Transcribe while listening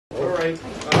right,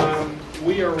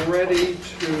 we are ready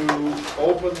to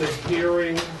open the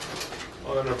hearing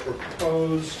on a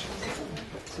proposed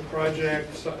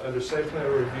project under site plan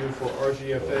review for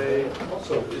RGFA.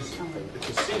 Also, it's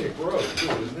a scenic road too,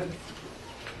 isn't it?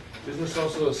 Isn't this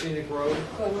also a scenic road?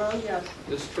 Glen Road, yes.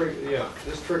 This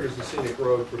triggers the scenic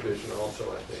road provision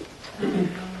also, I think.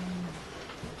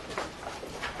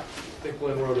 I think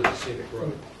Glen Road is a scenic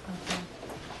road. Okay.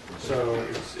 So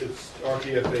it's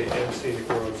RGFA and scenic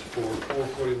roads for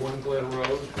 441 Glen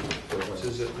Road.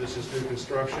 This is new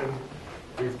construction.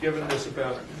 We've given this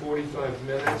about 45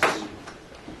 minutes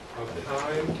of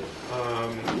time,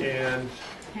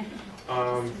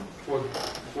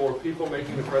 for people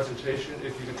making the presentation,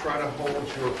 if you could try to hold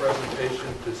your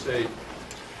presentation to say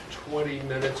 20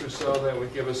 minutes or so, that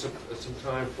would give us some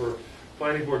time for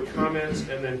planning board comments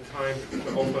and then time to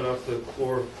open up the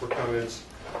floor for comments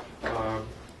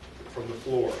from the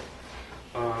floor.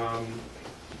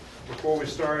 Before we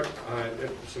start,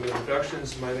 some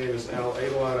introductions. My name is Al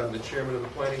Adelot. I'm the chairman of the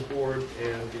planning board,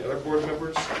 and the other board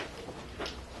members.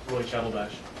 Roy Chaplin.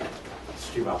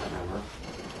 Steve Oppenheimer.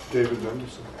 David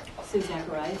Mendelson. Sue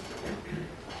Zacharias.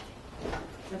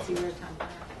 That's your time.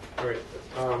 All right.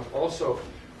 Also,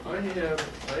 I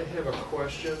have a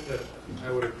question that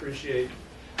I would appreciate,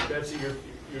 Betsy,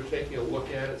 you're taking a look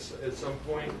at it at some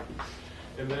point,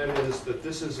 and that is that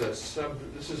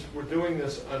we're doing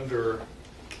this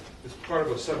as part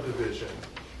of a subdivision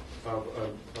of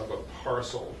a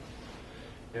parcel,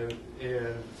 and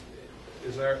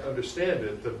as I understand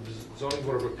it, the Zoning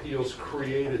Board of Appeals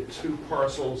created two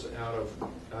parcels out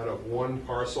of one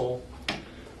parcel,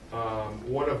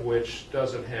 one of which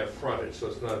doesn't have frontage, so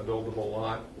it's not a buildable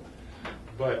lot.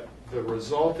 But the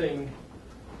resulting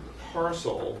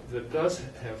parcel that does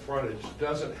have frontage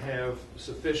doesn't have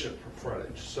sufficient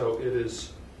frontage, so it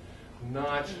is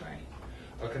not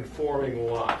a conforming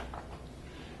lot.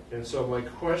 And so my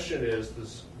question is, the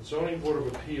Zoning Board of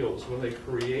Appeals, when they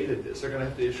created this, they're going to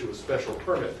have to issue a special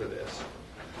permit for this.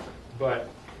 But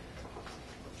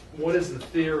what is the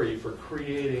theory for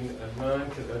creating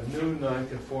a new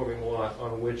non-conforming lot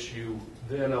on which you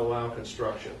then allow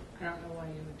construction? I don't know why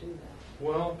you would do that.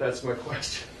 Well, that's my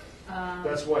question.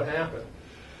 That's what happened.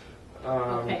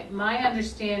 Okay, my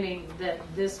understanding that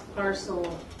this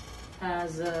parcel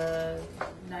has a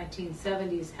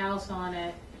 1970s house on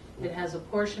it. It has a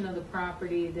portion of the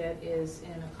property that is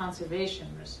in a conservation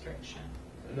restriction.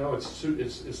 No, it's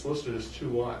listed as two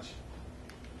lots,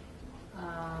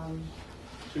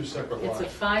 two separate lots.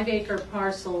 It's a 5-acre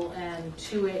parcel, and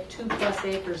 2+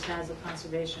 acres has a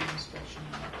conservation restriction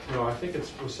on it. No, I think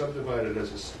it was subdivided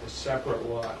as a separate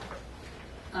lot.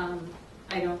 I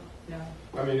don't know.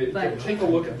 I mean, take a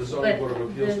look at the Zoning Board of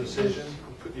Appeals decision,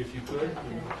 if you could,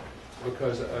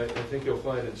 because I think you'll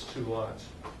find it's two lots.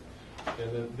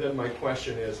 And then my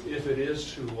question is, if it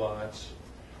is two lots,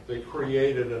 they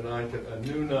created a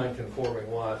new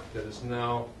non-conforming lot that is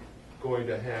now going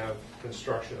to have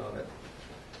construction on it.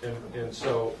 And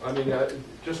so, I mean,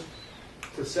 just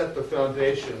to set the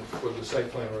foundation for the site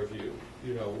plan review,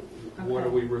 what are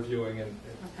we reviewing and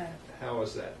how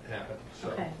has that happened? So.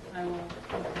 Okay, I will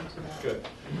look into that. Good.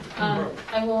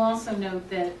 I will also note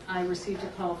that I received a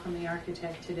call from the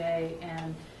architect today,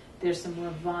 and there's some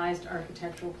revised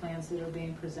architectural plans that are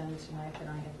being presented tonight that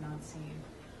I have not seen.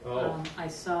 Oh. I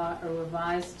saw a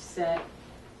revised set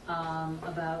I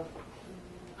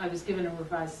was given a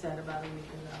revised set about a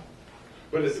week ago.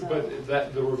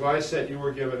 But the revised set you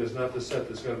were given is not the set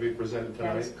that's going to be presented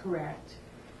tonight? That is correct.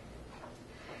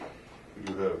 We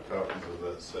do have copies of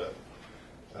that set.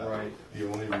 Right. The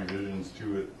only revisions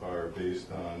to it are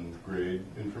based on grade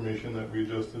information that we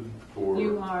adjusted for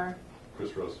You are.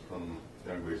 Chris Russ from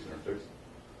Young Basin Architects.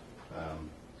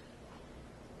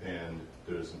 And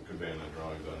there's some cabana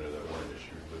drawings on there that weren't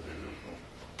issued with the original.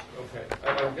 Okay.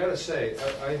 I've got to say,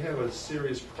 I have a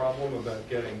serious problem about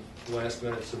getting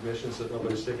last-minute submissions that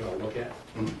nobody's taken a look at.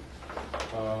 And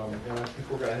I think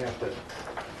we're going to have to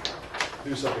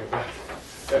do something about it.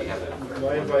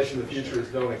 My advice in the future is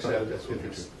don't accept it if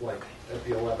it's like at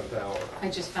the 11th hour. I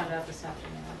just found out this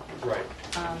afternoon. Right.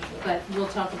 But we'll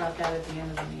talk about that at the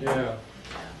end of the meeting. Yeah.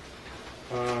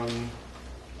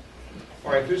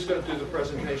 All right, who's going to do the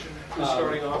presentation? Who's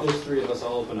starting off? There's three of us.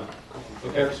 I'll open up.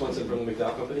 Okay. Eric Swenson from the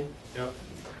McDowell Company. Yep.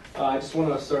 I just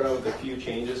want to start out with a few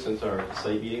changes since our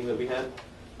site meeting that we had.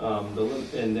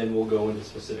 And then we'll go into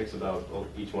specifics about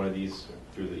each one of these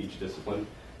through each discipline.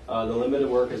 The limited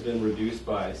work has been reduced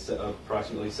by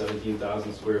approximately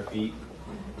 17,000 square feet.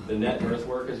 The net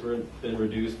earthwork has been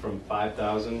reduced from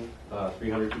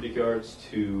 5,300 cubic yards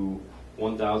to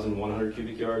 1,100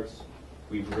 cubic yards.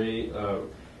 We've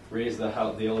raised the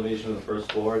elevation of the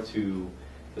first floor to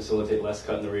facilitate less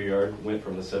cut in the rear yard, went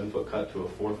from the 7-foot cut to a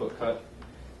 4-foot cut,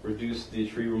 reduced the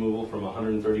tree removal from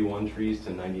 131 trees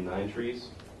to 99 trees,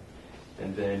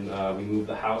 and then we moved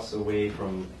the house away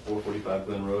from 445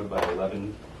 Glen Road by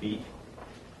 11 feet,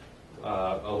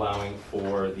 allowing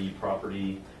for the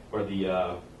property or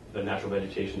the natural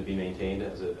vegetation to be maintained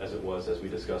as it was, as we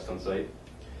discussed on site.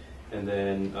 And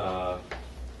then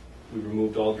we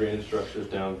removed all drainage structures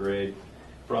downgrade,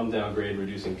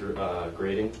 reducing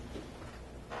grading,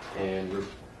 and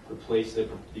replaced the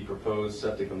proposed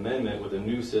septic amendment with a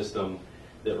new system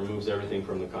that removes everything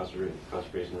from the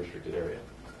conservation restricted area.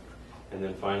 And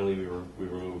then finally, we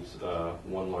removed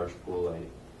one large pool light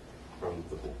from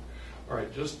the pool. All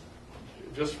right, just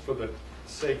for the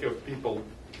sake of people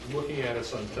looking at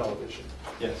us on television,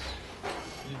 Yes.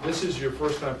 this is your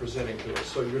first time presenting to us,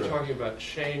 so you're Sure. talking about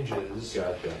changes.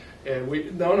 Gotcha.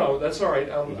 And no, that's all right.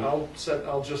 Mhm.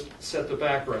 I'll just set the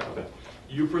background. Okay.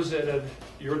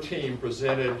 Your team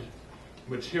presented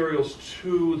materials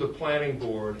to the planning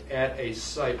board at a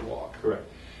site walk. Correct.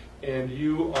 And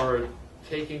you are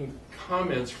taking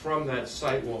comments from that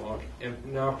site walk and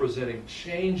now presenting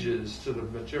changes to the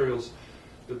materials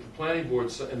that the planning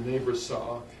board and neighbors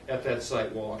saw at that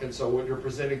site walk. And so what you're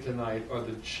presenting tonight are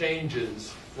the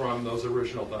changes from those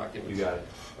original documents. You got it.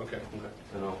 Okay. Okay.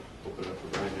 And I'll open it up for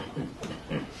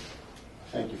Brian.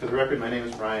 Thank you. For the record, my name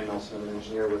is Brian Nelson. I'm an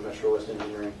engineer with Metro West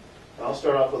Engineering. And I'll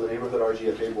start off with the neighborhood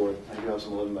RGFA board. I do have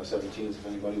some 11x17s if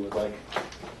anybody would like.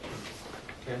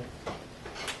 Okay.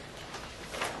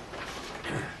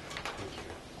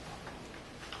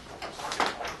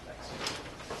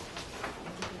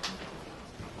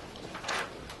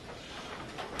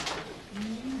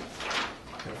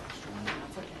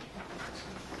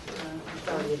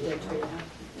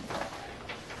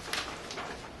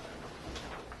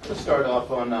 Let's start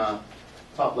off on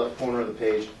top left corner of the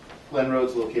page. Glen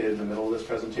Road's located in the middle of this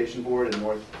presentation board and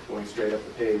north going straight up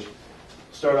the page.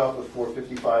 Start off with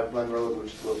 455 Glen Road,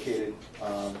 which is located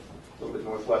a little bit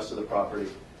northwest of the property.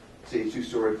 It's a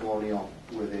 2-story colonial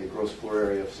with a gross floor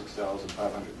area of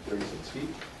 6,536 feet,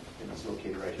 and it's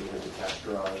located right here with a detached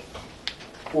garage.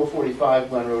 445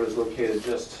 Glen Road is located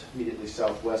just immediately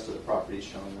southwest of the property,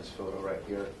 shown in this photo right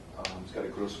here. It's got a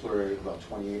gross floor area of about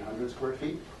 2,800 square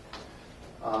feet.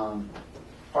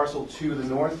 Parcel to the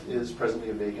north is presently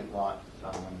a vacant lot,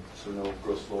 so no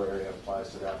gross floor area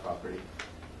applies to that property.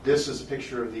 This is a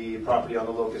picture of the property on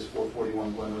the locus,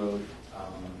 441 Glen Road,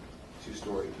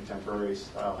 2-story contemporary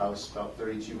style house, about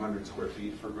 3,200 square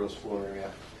feet for gross floor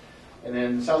area. And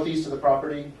then southeast of the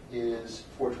property is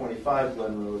 425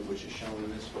 Glen Road, which is shown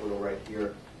in this photo right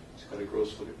here. It's got a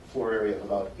gross floor area of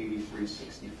about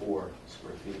 8,364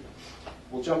 square feet.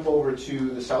 We'll jump over to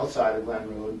the south side of Glen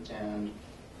Road, and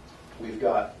we've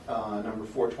got number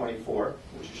 424,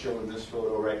 which is shown in this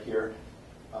photo right here.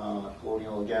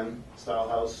 Colonial again style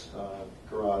house,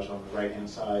 garage on the right hand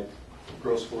side.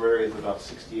 Gross floor area is about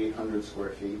 6,800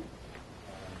 square feet.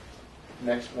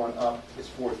 Next one up is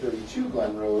 432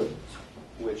 Glen Road,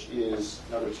 which is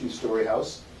another 2-story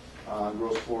house.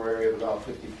 Gross floor area of about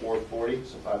 5,440,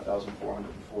 so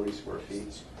 5,440 square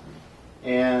feet.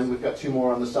 And we've got 2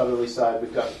 more on the southerly side.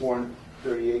 We've got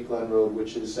 438 Glen Road,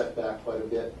 which is set back quite a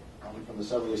bit from the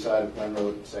southerly side of Glen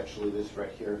Road. It's actually this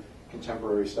right here,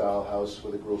 contemporary style house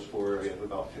with a gross floor area of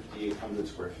about 5,800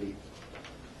 square feet.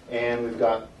 And we've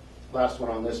got, last one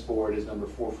on this board is number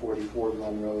 444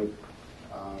 Glen Road,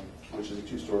 which is a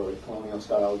 2-story colonial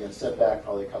style, again set back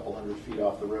probably a couple hundred feet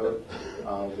off the road,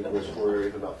 with a gross floor area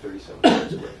of about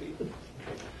 3,700 square feet.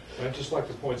 And I'd just like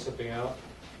to point something out.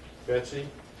 Betsy,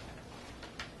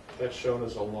 that's shown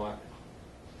as a lot.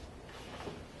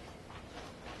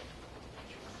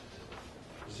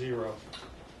 0.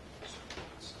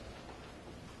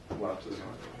 One up to the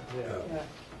north. Yeah. Yeah,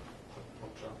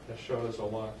 That's shown as a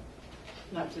lot.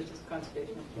 not just as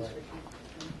conservation restriction.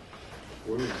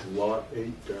 What is lot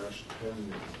 8-10?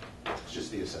 It's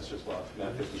just the assessor's lot,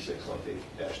 map 56, lot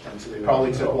 8-10. So they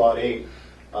probably took lot 8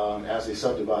 as they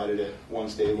subdivided it.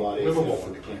 Once they lot 8 Livable.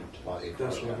 it became lot 8.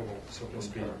 That's livable, so it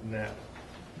must be net.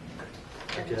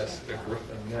 I guess,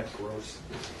 a net gross.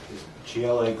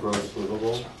 GLA gross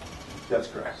livable? That's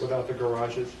correct. Without the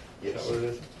garages? Is Yes. that what it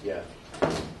is? Yeah.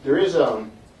 There is,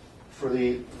 for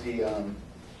the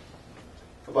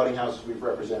abutting houses we've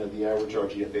represented, the average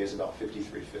RGFA is about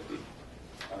 5,350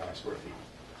 square feet.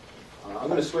 I'm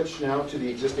going to switch now to the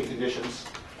existing conditions.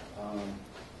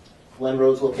 Glen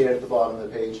Road's located at the bottom of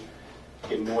the page,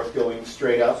 getting north going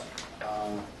straight up.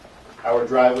 Our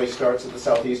driveway starts at the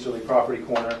southeasterly property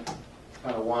corner,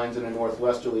 kind of winds in a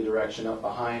northwesterly direction up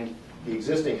behind the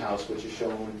existing house, which is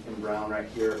shown in brown right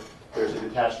here. There's a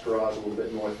detached garage a little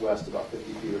bit northwest, about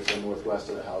 50 feet or so northwest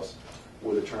of the house,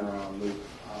 with a turnaround loop.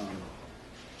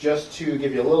 Just to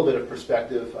give you a little bit of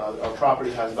perspective, our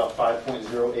property has about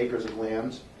 5.0 acres of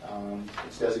land.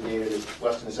 It's designated as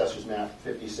Weston Assessor's Map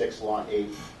 56, Lot 8,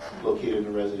 located in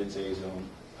the Residence A zone.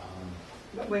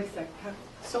 But wait a sec,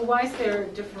 So why is there a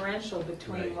differential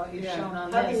between what you've shown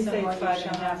on how can you this say and what it's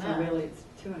you've 5.5 shown on and that? really it's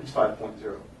 2.5? It's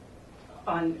 5.0.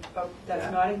 That's Yeah.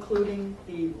 not including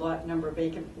the lot number,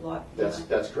 vacant lot?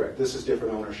 That's correct. This is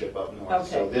different ownership up north.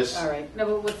 So Okay, this, all right. No,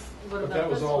 but what But about that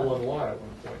was this all one? one lot at one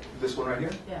point. this one right here,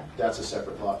 Yeah. that's a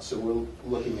separate lot. So we're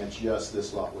looking at just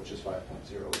this lot, which is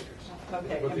 5.0 acres.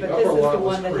 Okay, But but the this upper is the lot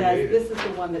was one that has, created. this is the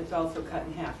one that's also cut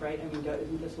in half, right? I mean,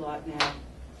 isn't this lot now?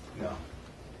 No.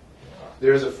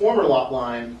 There's a former lot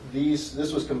line. This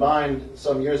was combined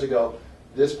some years ago.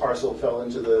 This parcel fell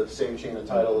into the same chain of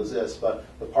title as this, but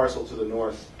the parcel to the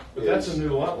north But that's a is,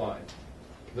 new lot line.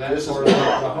 That This is part, a of new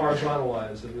lot the line. horizontal line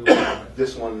is a new lot line.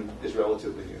 this one is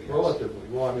relatively new. Yes. Relatively,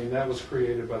 well, I mean, that was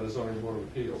created by the zoning board of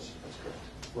appeals. That's correct.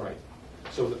 Right.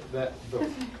 So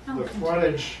the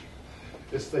frontage,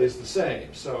 it stays the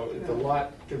same, so the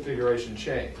lot configuration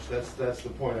changed. That's the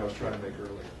point I was trying to make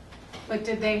earlier. But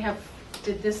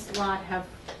did this lot have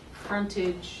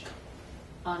frontage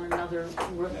on another,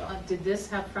 did this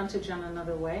have frontage on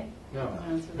another way? No,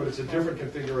 No, it's a but it's a different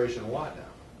configuration lot now.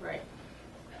 Right.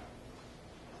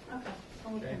 Okay,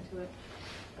 I'll look Okay. into it.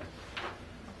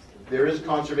 There is a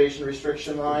conservation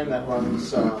restriction line that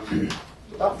runs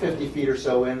about 50 feet or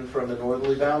so in from the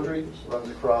northerly boundary, runs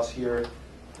across here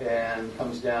and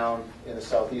comes down in a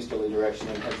southeasterly direction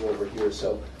and heads over here.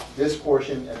 So this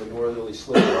portion and the northerly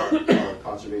slip are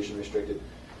conservation restricted.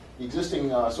 The existing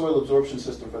soil absorption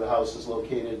system for the house is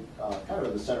located kind of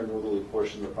in the center northerly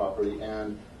portion of the property,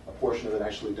 and a portion of it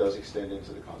actually does extend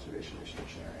into the conservation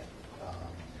restriction area.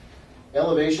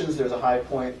 Elevations, there's a high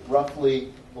point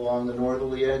roughly along the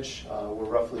northerly edge. We're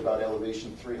roughly about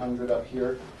elevation 300 up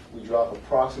here. We drop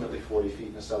approximately 40 feet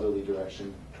in a southerly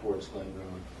direction towards Glen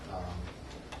Road.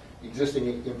 The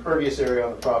existing impervious area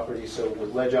on the property, so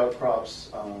with ledge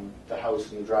outcrops, the house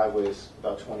and the driveway is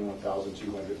about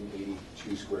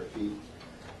 21,282 square feet.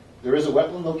 There is a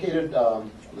wetland located on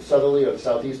the southerly or the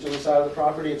southeasterly side of the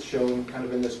property. It's shown kind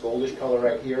of in this goldish color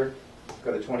right here.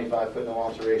 Got a 25-foot no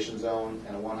alteration zone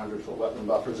and a 100-foot wetland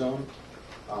buffer zone.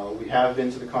 We have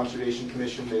been to the Conservation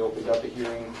Commission. They opened up a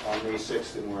hearing on May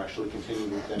 6th, and we're actually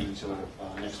continuing with them until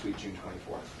next week, June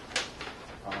 24th.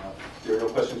 If there are no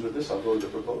questions with this, I'll go to the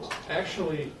proposed.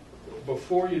 Actually,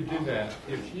 before you do that,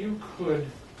 if you could,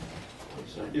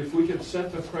 if we could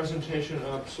set the presentation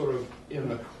up sort of in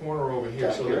the corner over here,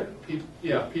 Back so here?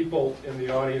 that people in the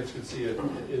audience could see it,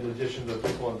 in addition to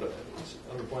people on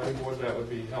the planning board, that would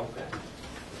be helpful.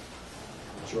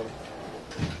 Sure.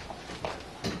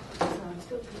 So I'm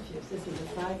still confused. This is a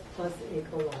 5+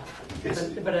 acre lot. It's-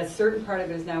 But a certain part of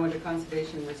it is now under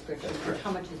conservation restrictions. That's correct.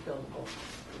 How much is buildable?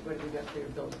 What do you got for your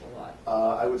buildable lot?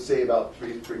 I would say about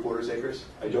 3/4 acres.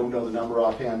 I don't know the number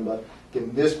offhand, but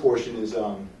again, this portion is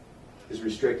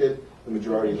restricted. The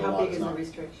majority of the How lot big is is the not.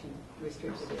 restricted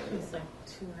area? It's like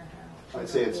 2.5. I'd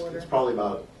say it's 2.25. probably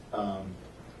about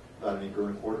an acre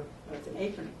and a quarter. Oh, it's an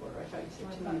acre and a quarter. I thought you said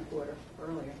 2.25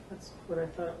 earlier. That's what I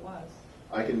thought it was.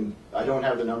 I don't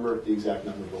have the number, the exact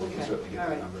number, but we can Okay. certainly get All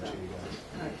the right. number to you guys.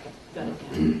 All right, got it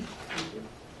now. Thank you.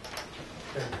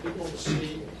 And people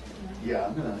see, Yeah,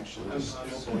 I'm gonna actually.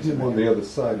 Him on the other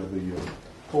side of the,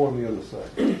 go on the other side.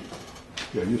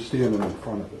 Yeah, you're standing in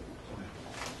front of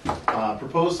it.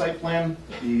 Proposed site plan,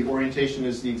 the orientation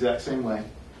is the exact same way.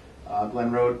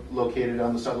 Glen Road located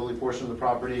on the southerly portion of the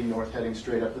property, north heading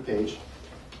straight up the page.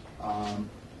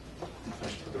 If I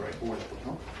should put the right board up,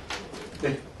 no?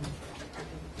 Thank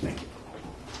you.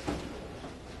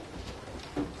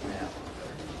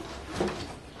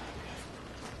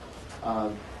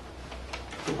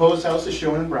 Proposed house is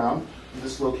shown in brown,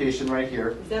 this location right here.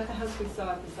 Is that the house we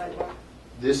saw at the sidewalk?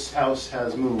 This house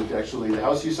has moved, actually. The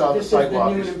house you saw at the This is the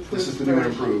sidewalk, new and this is the improved new and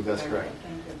version. improved, that's Okay, correct.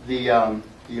 thank you.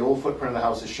 The old footprint of the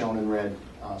house is shown in red,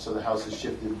 so the house is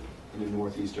shifted in a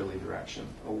northeasterly direction,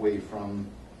 away from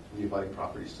the abutting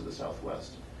properties to the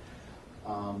southwest.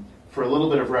 For a little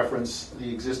bit of reference,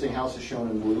 the existing house is shown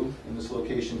in blue in this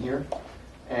location here,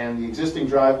 and the existing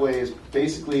driveway is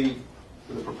basically,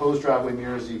 the proposed driveway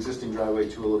mirrors the existing driveway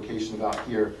to a location about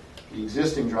here. The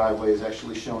existing driveway is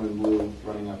actually shown in blue,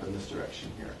 running up in this direction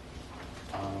here.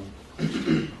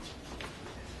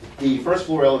 The first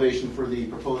floor elevation for the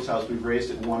proposed house, we've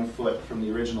raised it 1 foot from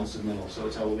the original submittal, so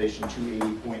it's elevation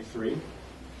 280.3.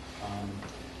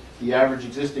 The average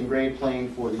existing grade plane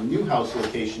for the new house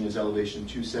location is elevation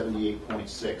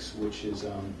 278.6, which is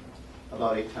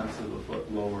about 0.8 of a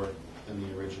foot lower than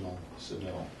the original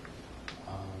submittal.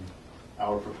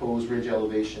 Our proposed ridge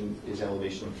elevation is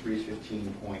elevation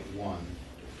 315.1.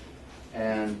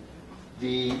 And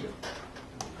the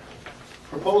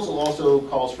proposal also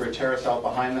calls for a terrace out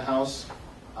behind the house,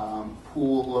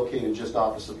 pool located just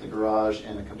opposite the garage,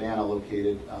 and a cabana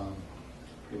located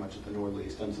pretty much at the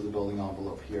northeast ends of the building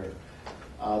envelope here.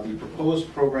 The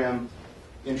proposed program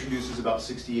introduces about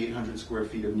 6,800 square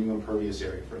feet of new impervious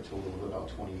area for a total of about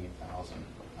 28,000.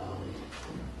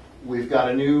 We've got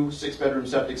a new 6-bedroom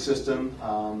septic system,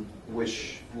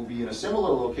 which will be in a similar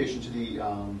location to the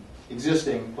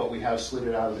existing, but we have slid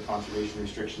it out of the conservation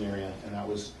restriction area, and that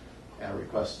was a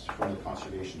request from the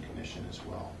Conservation Commission as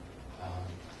well.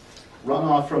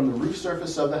 Runoff from the roof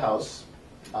surface of the house,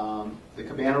 the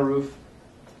cabana roof,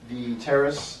 the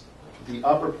terrace, the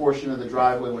upper portion of the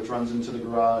driveway which runs into the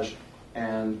garage,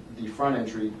 and the front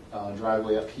entry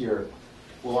driveway up here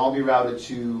will all be routed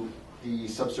to the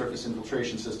subsurface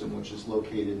infiltration system, which is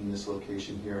located in this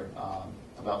location here,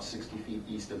 about 60 feet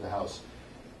east of the house.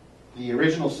 The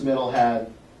original submittal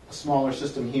had a smaller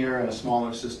system here and a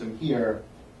smaller system here.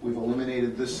 We've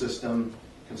eliminated this system,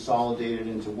 consolidated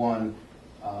into one,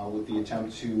 with the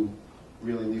attempt to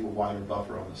really leave a wider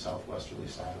buffer on the southwesterly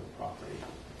side of the property.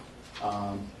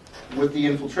 With the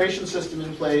infiltration system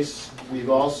in place,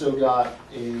 we've also got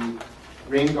a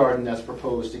rain garden that's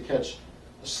proposed to catch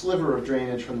a sliver of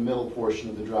drainage from the middle portion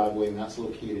of the driveway, and that's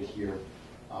located here.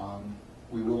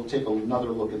 We will take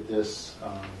another look at this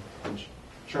in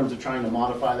terms of trying to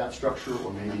modify that structure,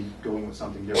 or maybe going with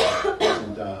something different. It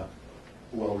wasn't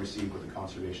well received with the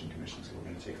Conservation Commission, so we're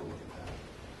going to take a look at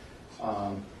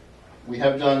that. We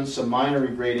have done some minor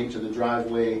regrading to the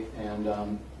driveway,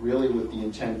 and really with the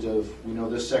intent of, we know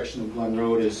this section of Glen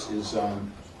Road is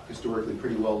historically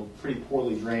pretty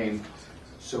poorly drained.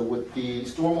 So with the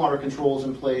stormwater controls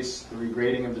in place, the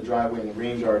regrading of the driveway and the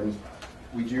rain garden,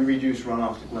 we do reduce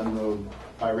runoff to Glen Road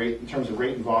by rate, in terms of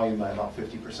rate and volume, by about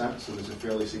 50%. So there's a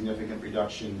fairly significant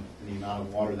reduction in the amount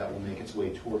of water that will make its way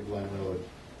toward Glen Road.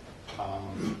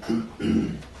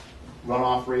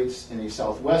 Runoff rates in a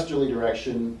southwesterly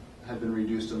direction have been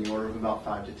reduced on the order of about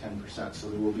 5 to 10%. So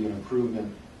there will be an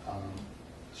improvement,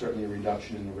 certainly a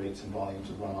reduction in the rates and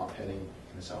volumes of runoff heading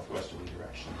in the southwesterly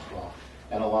direction as well.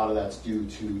 And a lot of that's due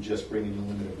to just bringing the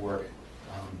limit of work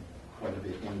quite a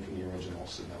bit in from the original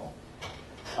submittal.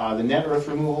 The net earth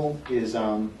removal is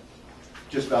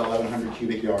just about 1,100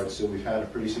 cubic yards, so we've had a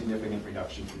pretty significant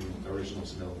reduction from the original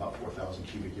submittal, about 4,000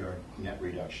 cubic yard net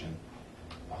reduction.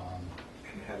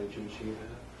 How did you achieve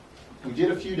that? We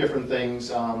did a few different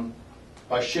things.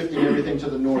 By shifting everything to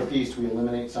the northeast, we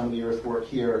eliminate some of the earthwork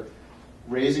here,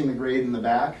 raising the grade in the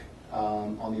back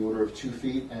on the order of 2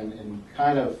 feet, and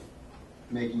kind of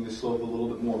making the slope a little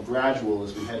bit more gradual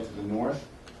as we head to the north.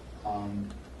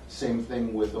 Same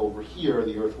thing with over here.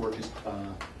 The earthwork has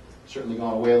certainly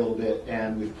gone away a little bit,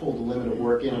 and we've pulled the limit of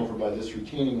work in over by this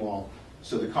retaining wall.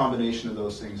 So the combination of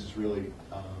those things has really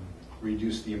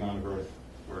reduced the amount of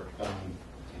earthwork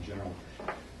in general.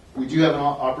 We do have an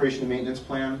operation and maintenance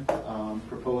plan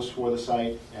proposed for the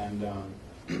site, and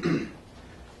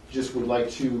just would like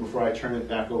to, before I turn it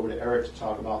back over to Eric to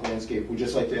talk about landscape, we'd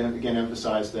just like to again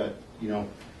emphasize that, you know,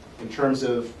 in terms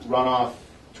of runoff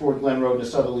toward Glen Road in a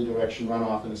southerly direction,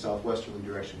 runoff in a southwesterly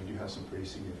direction, we do have some pretty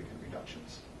significant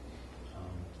reductions.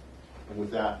 And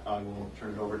with that, I will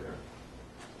turn it over to Eric.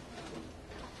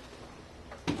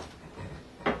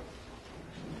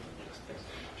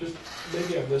 Just,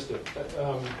 maybe I missed it.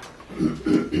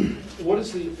 What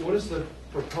is the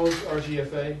proposed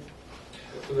RGFA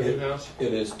for the new house?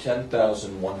 It is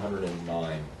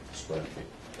 10,109 square feet,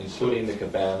 including the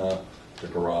cabana, the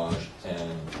garage,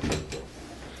 and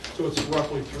So it's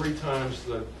roughly 3 times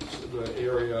the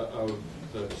area of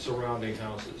the surrounding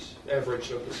houses,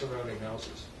 average of the surrounding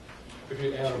houses. If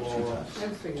you add them all up. I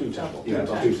figured double. Yeah,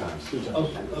 about 2 times.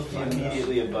 Of the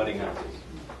immediately abutting houses.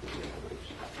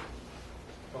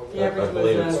 The average I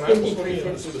believe was When I was looking 53, at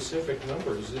the specific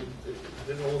numbers, it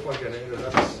didn't look like it ended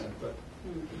up in that, but,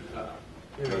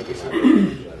 you know, it's,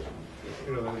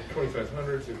 you know,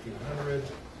 2,500, 1,500,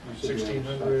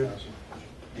 1,600.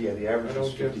 Yeah, the I average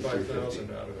is don't get 53.50.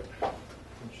 5,000 out of it.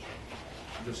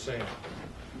 Just saying.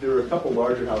 There are a couple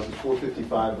larger houses.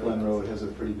 455 Glen Road has a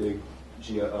pretty big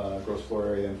gross floor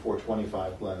area, and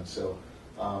 425 Glen. So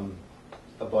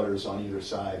abutters on either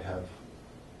side have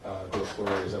gross floor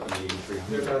areas up in the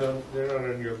 8,300. They're not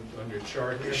on your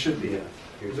chart here? It should be.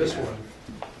 Here's This the- one,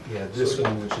 Yeah, this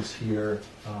one, which is here,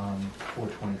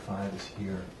 425 is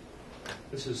here.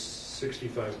 this is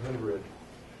 6,500,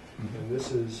 and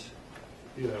this is,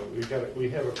 you know, we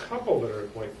have a couple that are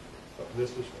like,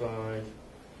 this is 5,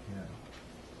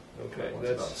 Yeah. Okay, Well,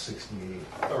 it's about that's, 68.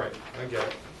 all right, I get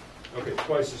it. Okay,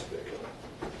 twice as big.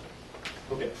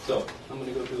 Okay, so I'm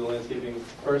going to go through the landscaping.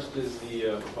 First is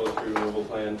the proposed tree removal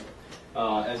plan.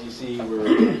 As you see, we're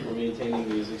maintaining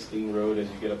the existing road as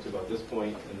you get up to about this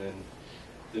point, and then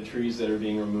the trees that are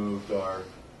being removed are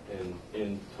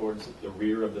in towards the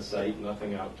rear of the site,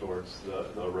 nothing out towards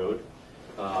the road.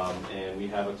 And we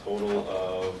have a total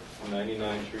of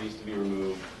 99 trees to be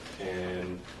removed,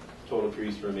 and total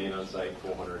trees to remain on site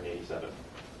 487.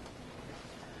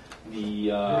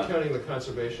 You're counting the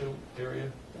conservation area?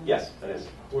 Yes, that is.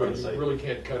 Where on the you site. really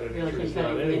can't cut any Really trees can't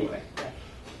cut down it anyway.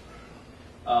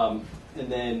 And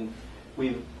then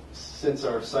since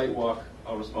our site walk,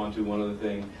 I'll respond to one other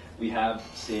thing. We have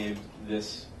saved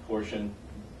this portion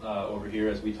over here,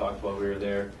 as we talked while we were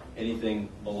there. Anything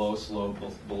below slope,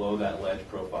 below that ledge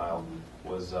profile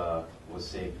was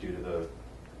saved due to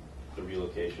the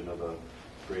relocation of the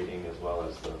grading as well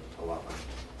as the lot line.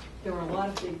 There were a lot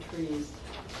of big trees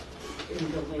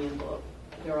in the land below.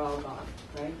 They're all gone,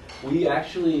 right? We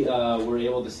actually were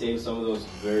able to save some of those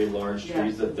very large Yeah,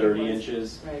 trees, the the big 30 ones.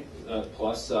 inches. Right.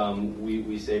 Plus,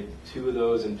 we saved 2 of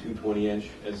those and 2 20-inch,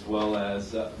 as well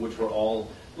as, which were all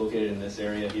located in this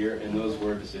area here, and those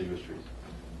were deciduous trees.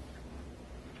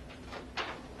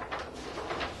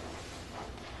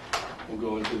 We'll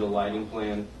go into the lighting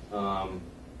plan.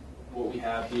 What we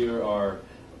have here are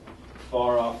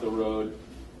far off the road,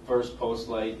 first post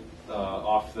light,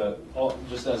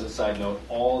 just as a side note,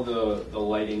 all the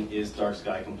lighting is dark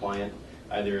sky compliant,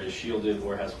 either is shielded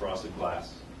or has frosted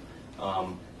glass.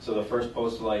 So the first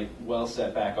post light, well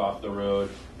set back off the road.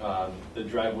 The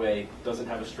driveway doesn't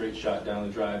have a straight shot down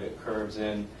the drive, it curves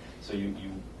in, so you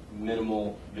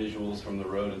minimal visuals from the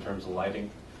road in terms of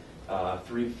lighting.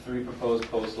 Three proposed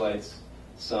post lights,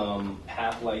 some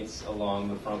path lights along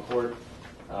the front court.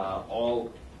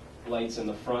 All lights in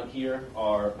the front here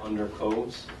are under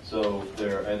coves, so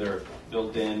they're either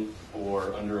built in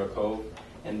or under a cove.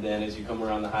 And then as you come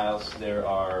around the house, there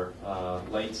are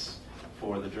lights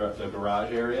for the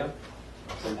garage area,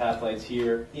 some path lights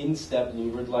here, in-step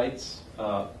louvered lights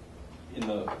in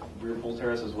the rear pool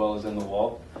terrace as well as in the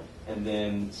wall, and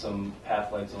then some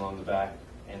path lights along the back.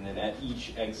 And then at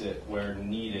each exit where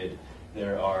needed,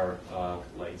 there are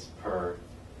lights per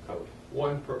code.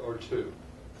 1 per or 2?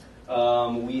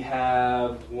 We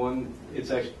have 1,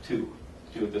 it's actually 2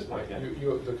 at this point, yeah.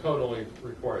 The code only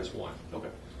requires 1. Okay.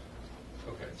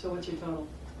 Okay. So what's your total?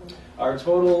 Our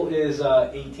total is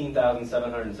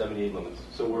 18,778 lumens,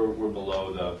 so we're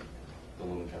below the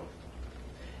lumen count.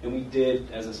 And we did,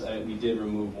 as I said, we did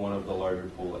remove one of the larger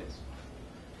pool lights.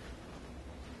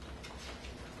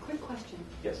 Quick question.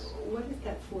 Yes. What is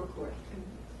that forecourt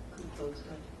composed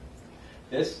of?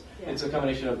 This, Yeah. it's a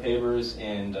combination of pavers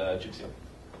and chip seal.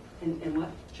 And what?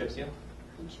 Chip seal.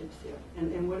 And chip seal.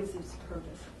 And what is its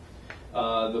purpose?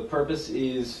 The purpose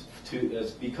is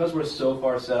because we're so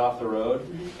far set off the road,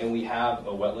 and we have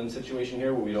a wetland situation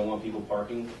here where we don't want people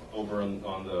parking over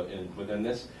within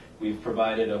this. We've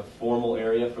provided a formal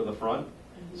area for the front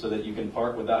so that you can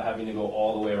park without having to go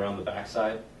all the way around the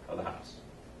backside of the house.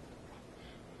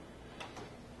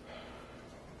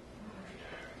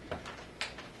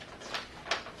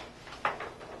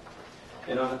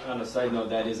 And on a side note,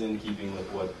 that is in keeping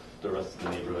with what the rest of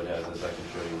the neighborhood has, as I can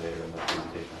show you later in the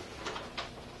presentation.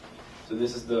 So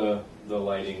this is the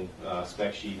lighting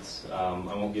spec sheets. I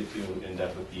won't get too in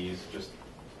depth with these. Just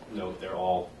note they're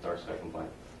all dark sky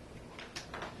compliant.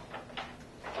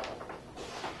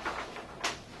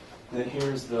 And then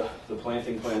here's the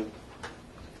planting plan.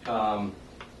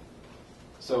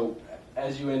 So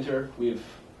as you enter, we've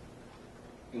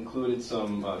included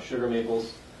some sugar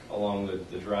maples along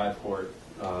the drive court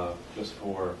just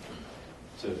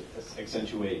to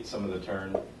accentuate some of the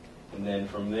turn. And then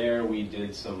from there we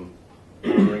did some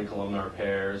bordering columnar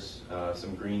pears,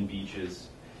 some green beeches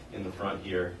in the front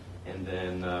here, and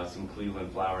then some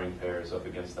Cleveland flowering pears up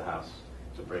against the house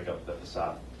to break up the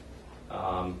facade.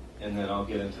 And then I'll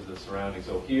get into the surroundings.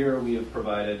 So here we have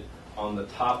provided on the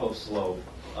top of slope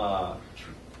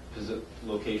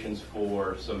locations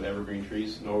for some evergreen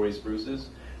trees, Norway spruces,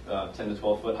 10 to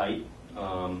 12 foot height,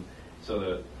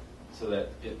 so that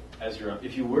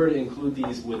if you were to include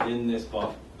these within this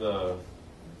the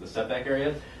setback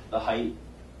area, the height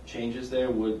changes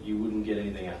there you wouldn't get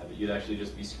anything out of it. You'd actually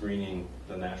just be screening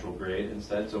the natural grade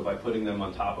instead. So by putting them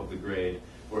on top of the grade,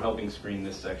 we're helping screen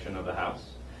this section of the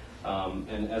house.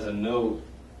 And as a note,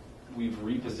 we've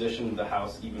repositioned the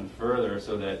house even further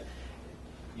so that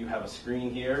you have a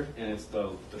screen here, and it's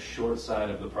the short side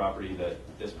of the property that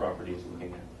this property is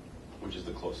looking at, which is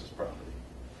the closest property.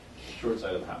 short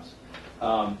side of the house.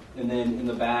 And then in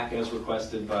the back, as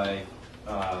requested by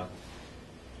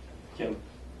Kim,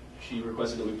 she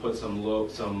requested that we put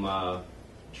some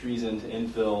trees in to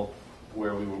infill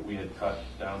where we had cut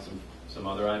down some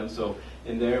other items. So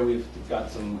in there we've got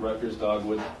some Rutgers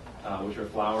dogwood, which are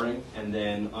flowering, and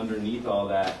then underneath all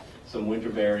that, some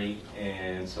winterberry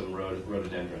and some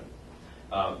rhododendron.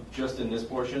 Just in this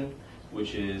portion,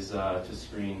 which is to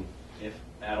screen, if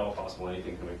at all possible,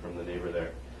 anything coming from the neighbor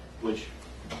there, which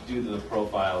due to the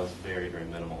profile is very, very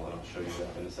minimal, and I'll show you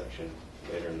that in a section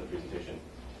later in the presentation.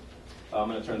 I'm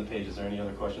going to turn the page. Is there any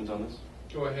other questions on this?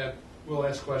 Go ahead. We'll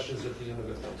ask questions at the end of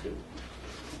it. Sounds good.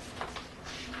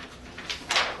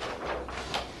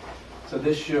 So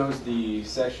this shows the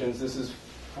sections. This is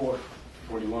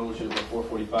 441, which is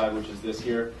 445, which is this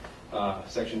here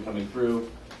section coming through.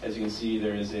 As you can see,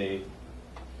 there is the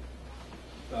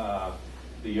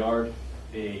yard,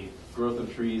 a growth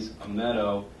of trees, a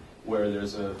meadow where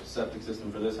there's a septic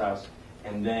system for this house,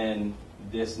 and then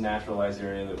this naturalized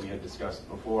area that we had discussed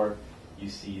before. You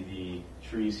see the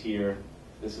trees here.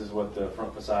 This is what the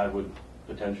front facade would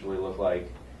potentially look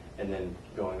like, and then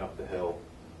going up the hill.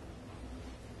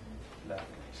 That's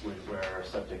where our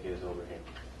septic is over here.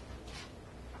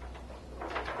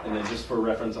 And then just for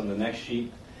reference on the next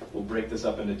sheet, we'll break this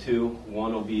up into two.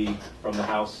 One will be from the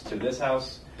house to this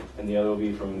house, and the other will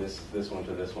be from this one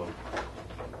to this one.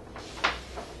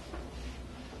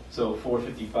 So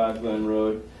 455 Glen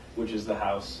Road, which is the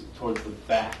house towards the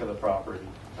back of the property.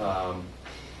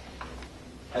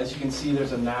 As you can see,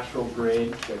 there's a natural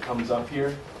grade that comes up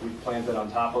here. We've planted on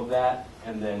top of that,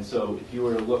 and then so if you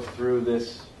were to look through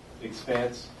this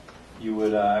expanse, you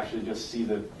would actually just see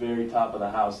the very top of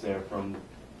the house there from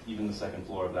even the second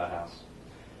floor of that house.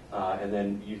 And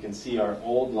then you can see our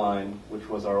old line, which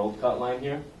was our old cut line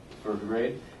here for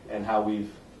grade, and how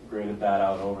we've graded that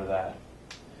out over that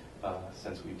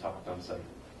since we talked on site.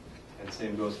 And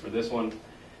same goes for this one.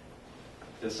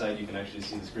 This side you can actually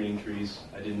see the screening trees.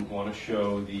 I didn't want to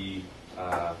show the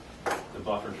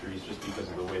buffer trees just because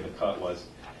of the way the cut was.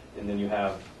 And then you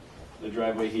have the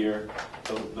driveway here,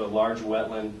 the large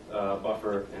wetland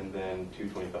buffer, and then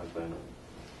 225 Glen.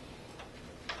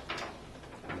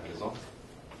 And that is all.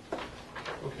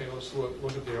 Okay, let's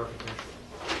look at the architecture.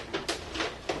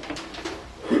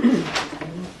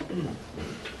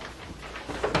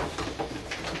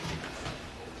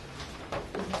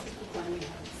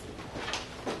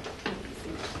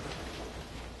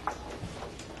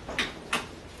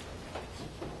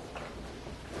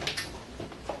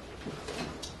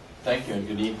 Thank you and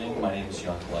good evening. My name is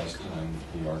Jan Gleisten. I'm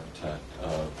the architect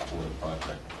for the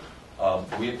project.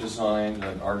 We have designed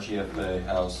an RGFA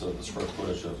house of a square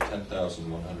footage of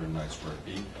 10,109 square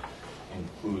feet,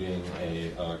 including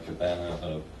a cabana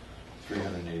of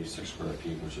 386 square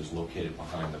feet, which is located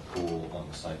behind the pool on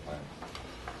the site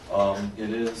plan.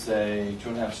 It is a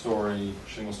 2.5-story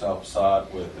shingle-style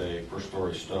facade with a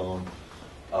first-story stone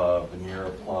veneer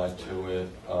applied to it.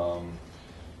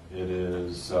 It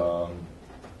is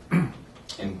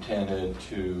intended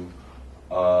to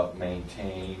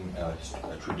maintain a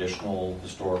traditional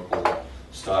historical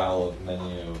style of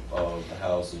many of the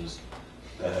houses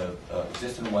that have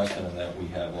exist in Weston and that we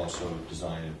have also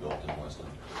designed and built in Weston.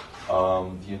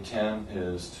 The intent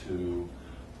is to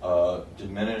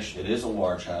diminish, it is a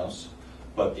large house,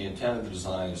 but the intent of the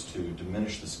design is to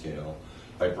diminish the scale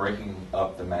by breaking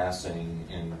up the massing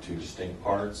into distinct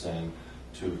parts and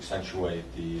to accentuate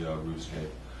the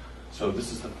roofscape. So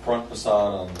this is the front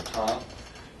facade on the top.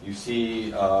 You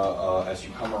see, as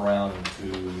you come around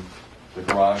into the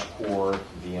garage core,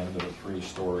 the end of a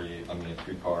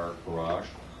three-car garage.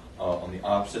 On the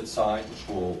opposite side, which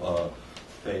will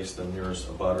face the nearest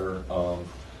abutter,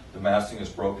 the massing is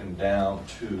broken down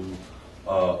to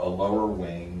a lower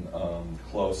wing,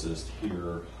 closest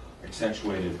here,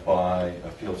 accentuated by a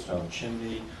fieldstone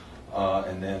chimney,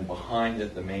 and then behind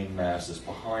it, the main mass is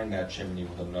behind that chimney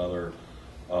with another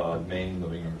main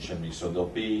living room chimney. So there'll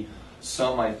be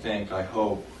some, I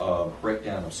hope,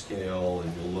 breakdown of scale,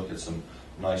 and you'll look at some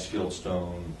nice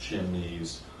fieldstone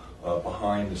chimneys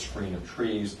behind the screen of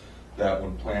trees that,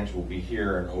 when planted, will be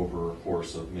here, and over a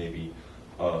course of maybe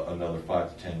another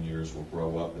 5 to 10 years will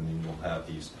grow up, and then you'll have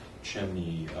these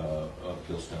chimney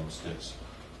fieldstone sticks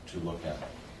to look at.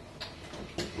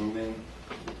 Moving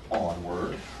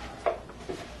onward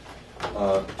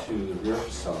to the rear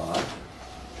facade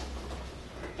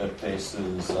that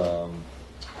faces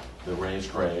the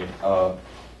raised grade.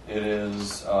 It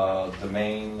is the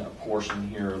main portion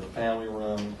here of the family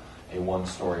room, a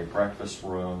 1-story breakfast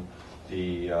room,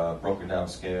 the broken down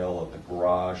scale of the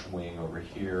garage wing over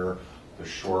here, the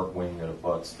short wing that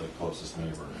abuts the closest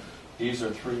neighbor. These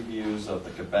are 3 views of the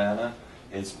cabana.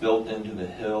 It's built into the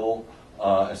hill.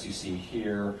 As you see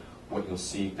here, what you'll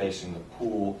see facing the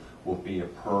pool will be a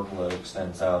pergola that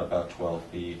extends out about 12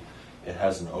 feet. It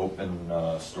has an open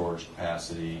storage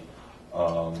capacity,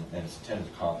 and it's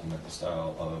intended to complement the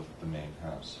style of the main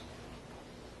house.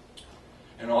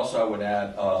 And also I would add,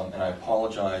 and I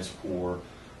apologize for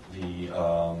the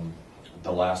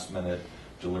last minute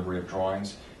delivery of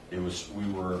drawings.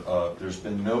 There's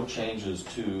been no changes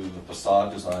to the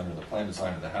facade design or the plan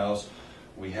design of the house.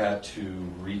 We had to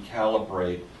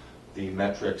recalibrate the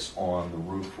metrics on the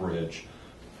roof ridge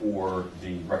for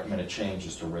the recommended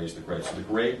changes to raise the grade. So the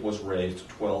grade was raised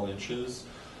 12 inches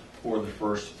for the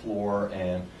first floor,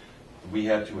 and we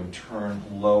had to in turn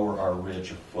lower our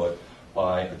ridge a foot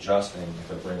by adjusting, if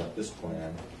I bring up this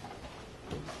plan,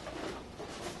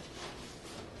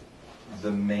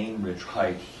 the main ridge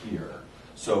height here.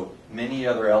 So many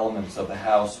other elements of the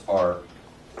house are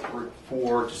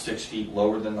 4 to 6 feet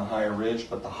lower than the higher ridge,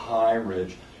 but the high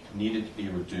ridge needed to be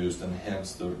reduced, and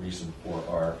hence the reason for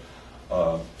our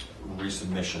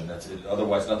resubmission. That's it.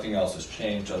 Otherwise, nothing else has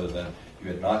changed other than you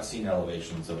had not seen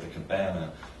elevations of the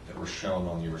cabana that were shown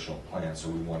on the original plan, so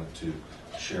we wanted to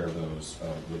share those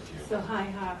with you. So how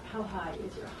high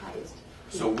is your highest?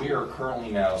 So we are currently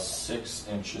now 6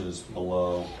 inches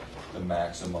below the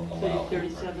maximum allowed.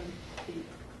 37 feet.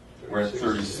 We're at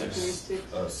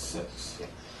 36.6.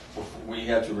 We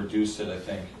had to reduce it, I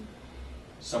think,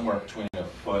 somewhere between a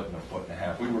foot and a foot and a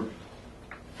half. We were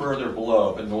further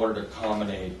below, but in order to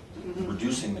accommodate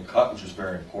reducing the cut, which is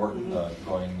very important,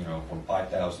 going from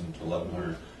 5,000 to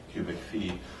 1,100 cubic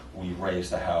feet, we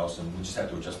raised the house, and we just had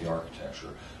to adjust the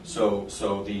architecture. So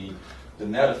the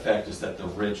net effect is that the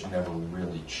ridge never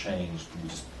really changed. We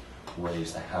just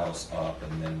raised the house up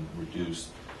and then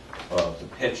reduced the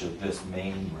pitch of this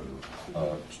main roof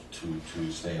to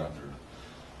stay under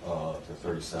the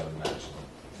 37 maximum.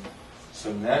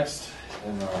 So next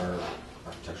in our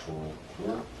architectural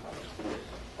tour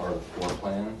are the floor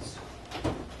plans.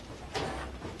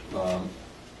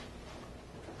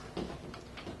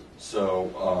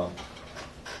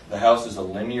 The house is a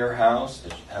linear house.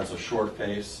 It has a short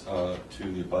face to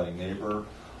the abutting neighbor.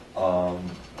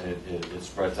 It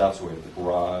spreads out, so we have the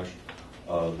garage,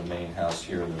 the main house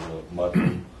here. There's a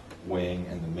mudroom wing,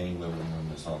 and the main living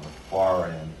room is on the far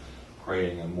end,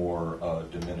 creating a more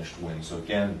diminished wing. So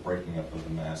again, breaking up of the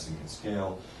massing and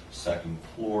scale. Second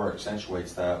floor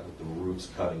accentuates that with the roofs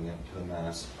cutting into the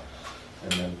mass.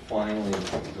 And then finally,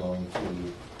 going to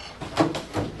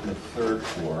the third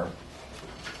floor.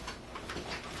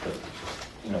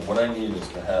 What I need is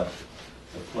to have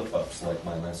the flip-ups like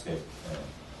my landscape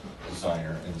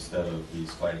designer instead of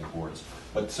these fighting boards.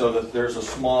 But so that there's a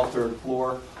small third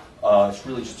floor. It's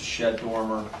really just a shed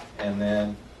dormer, and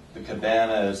then the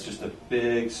cabana is just a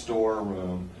big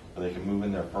storeroom where they can move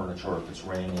in their furniture if it's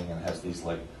raining, and has these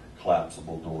like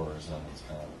collapsible doors, and it's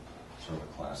kind of sort of a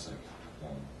classic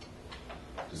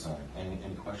design.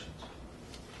 Any questions?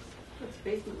 What's the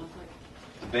basement look like?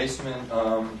 The basement,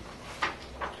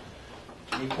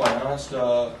 to be quite honest,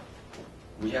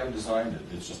 we haven't designed it.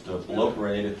 It's just below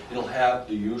grade. It'll have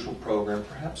the usual program,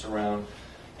 perhaps around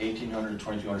 1,800 to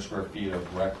 2,200 square feet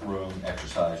of rec room,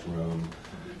 exercise room.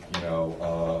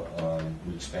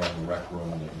 We expand the rec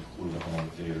room to include a home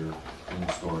theater, room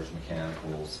storage,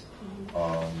 mechanicals.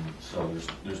 So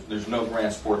there's no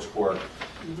grand sports court.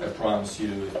 I promise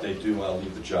you, if they do, I'll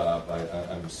leave the job.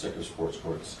 I'm sick of sports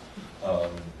courts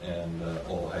and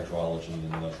all the hydrology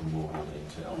and the removal they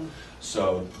entail.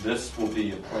 So this will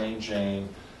be a plain Jane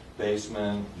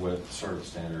basement with sort of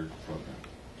standard program.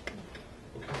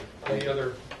 Okay. Any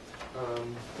other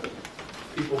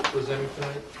people presenting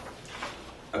tonight?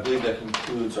 I believe that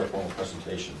concludes our formal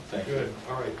presentation. Thank you. Good.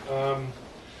 All right.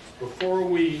 Before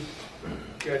we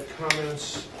get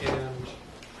comments and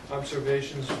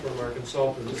observations from our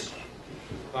consultants,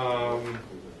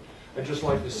 I'd just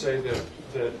like to say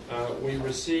that we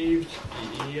received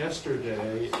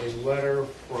yesterday a letter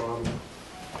from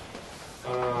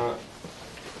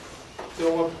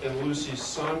Philip and Lucy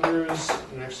Saunders,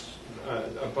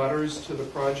 abutters to the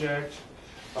project,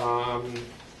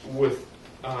 with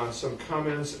some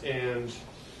comments and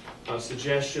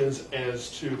suggestions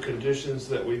as to conditions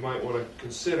that we might want to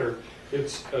consider.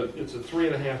 It's a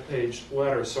 3.5-page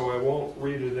letter, so I won't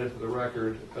read it into the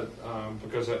record,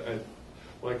 because I'd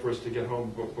like for us to get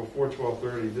home before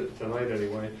 12:30 tonight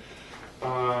anyway.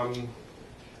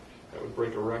 That would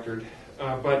break a record.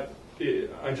 But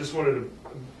I just wanted to,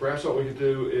 perhaps what we could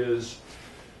do is,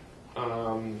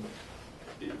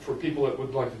 for people that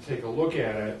would like to take a look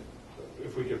at it,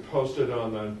 if we could post it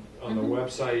on the Mhm.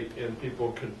 website and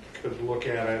people could look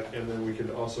at it, and then we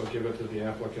could also give it to the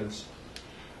applicants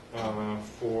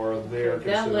for their That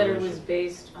consideration. letter was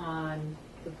based on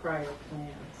the prior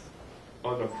plans.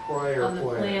 On the prior On the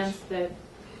plans that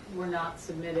were not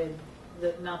submitted,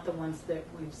 not the ones that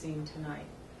we've seen tonight.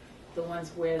 The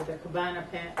ones where the cabana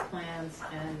plans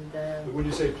and the, When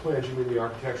you say plans, you mean the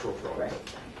architectural drawings? right,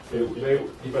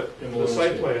 But And the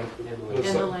site landscape. plan, and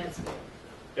the landscape,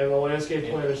 and the landscape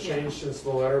plan has Yeah. changed since the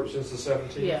letter, since the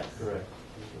 17th? yes. Correct.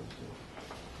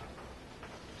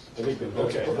 I think that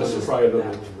Okay. this is probably the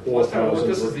Last time I looked,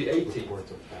 this is 4,000. the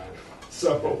 18th.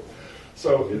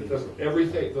 So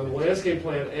everything, the landscape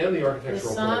plan and the The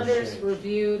architectural plan has Saunders changed.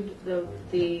 reviewed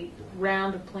the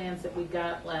round of plans that we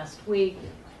got last week.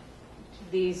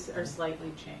 These are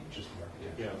slightly changed.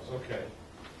 Yeah, okay.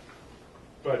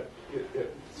 But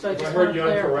So I if I just heard want you to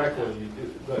clarify. incorrectly,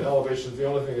 the elevations, the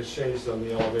only thing that's changed on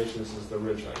the elevations is the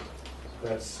ridge height.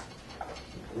 That's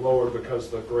lower because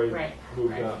the grade Right,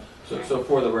 moved right. up. So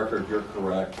for the record, you're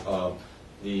correct.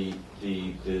 The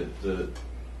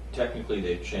technically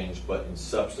they've changed, but in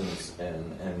substance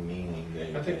and meaning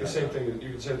they. I think the they same have thing,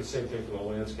 you could say the same thing for the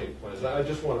landscape plans. I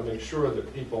just want to make sure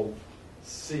that people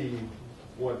see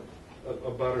what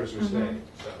abutters are Mhm. saying,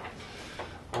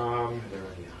 so. Are there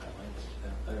any highlights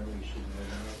that we should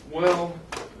know? Well,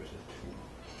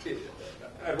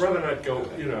 I'd rather not go,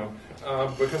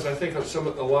 because I think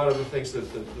a lot of the things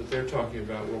that they're talking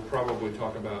about, we'll probably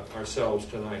talk about ourselves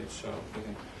tonight, so.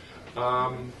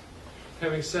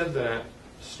 Having said that,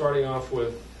 starting off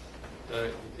with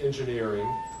engineering,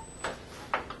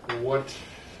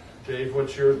 Dave,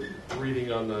 what's your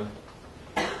reading on the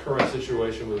current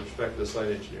situation with respect to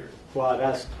site engineering?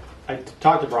 Well, I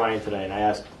talked to Brian today, and I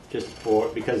asked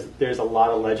because there's a lot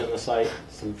of ledge on the site,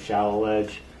 some shallow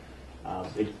ledge.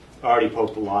 They already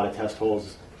poked a lot of test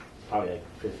holes, probably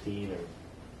like 15 or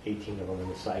 18 of them in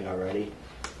the site already.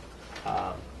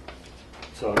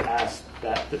 So I asked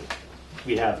that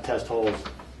we have test holes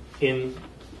in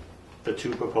the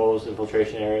two proposed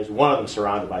infiltration areas. One of them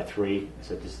surrounded by 3. I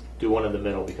said just do one in the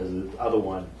middle because the other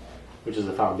one, which is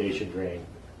a foundation drain,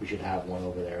 we should have one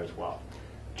over there as well.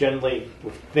 Generally,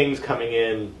 with things coming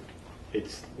in,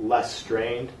 it's less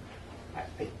strained.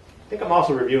 I think I'm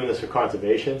also reviewing this for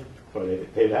conservation, or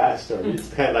they've asked, or it's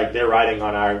kind of like they're riding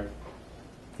on our,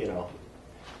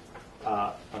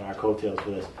 on our coattails for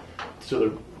this. So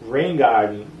the rain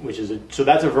garden, so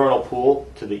that's a vernal pool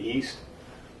to the east.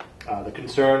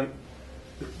 The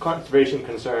conservation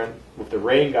concern with the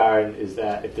rain garden is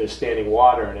that if there's standing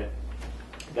water in it,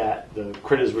 that the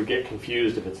critters would get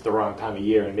confused if it's the wrong time of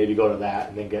year and maybe go to that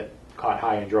and then get caught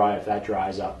high and dry if that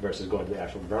dries up versus going to the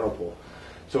actual vernal pool.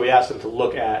 So we asked them to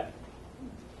look at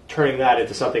turning that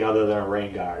into something other than a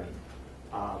rain garden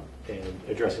and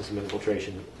addressing some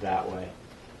infiltration that way.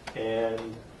 And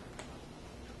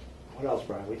what else,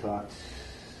 Brian? We talked.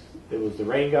 It was the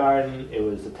rain garden. It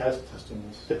was the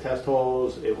test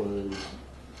holes. It was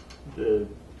the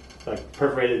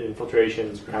perforated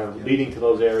infiltration kind of leading to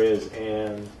those areas,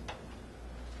 and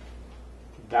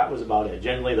that was about it.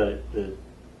 Generally,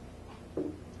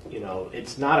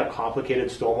 it's not a complicated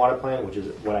stormwater plan, which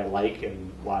is what I like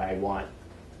and why I want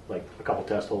like a couple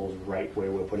test holes right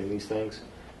where we're putting these things.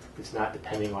 It's not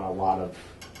depending on a lot of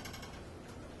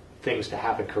things to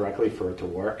happen correctly for it to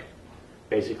work.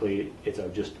 Basically, it's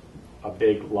just a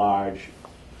big, large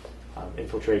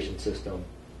infiltration system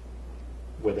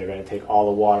where they're going to take all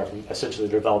the water from essentially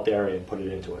the developed area and put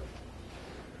it into it.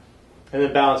 And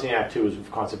then balancing act too is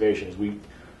with conservation.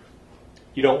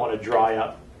 You don't want to dry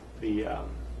up the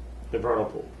vernal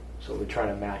pool, so we're trying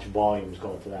to match volumes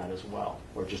going to that as well,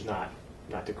 or just not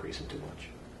decrease them too much.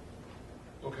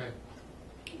 Okay.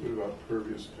 What about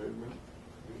pervious pavement?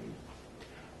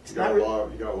 It's You got a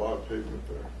lot of pavement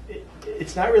there.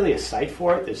 It's not really a site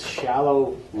for it. There's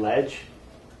shallow ledge,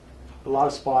 a lot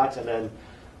of spots, and then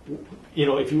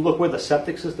if you look where the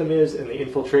septic system is and the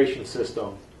infiltration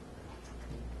system,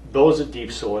 those are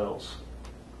deep soils.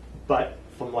 But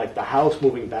from like the house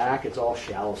moving back, it's all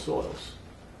shallow soils.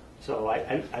 So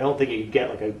I don't think you could get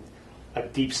like a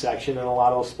deep section in a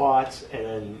lot of those spots, and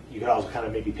then you could also kind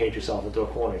of maybe paint yourself into a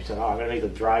corner. You said, I'm going to make the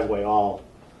driveway all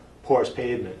porous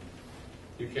pavement.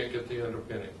 You can't get the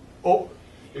underpinning. You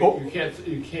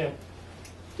can't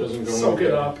Doesn't go soak in.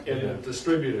 it up and then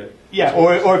distribute it. Yeah,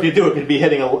 or if you do, it could be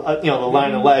hitting the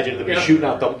line of ledge and it'd be Yeah. shooting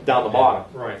out down the bottom.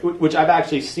 Right. Which I've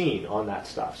actually seen on that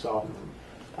stuff. So,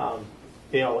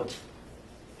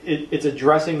 it's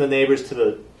addressing the neighbors to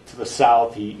the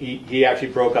south. He actually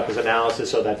broke up his analysis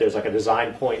so that there's like a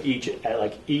design point each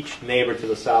neighbor to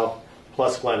the south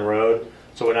plus Glen Road.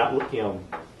 So we're not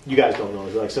you guys don't know.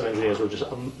 Like some engineers will just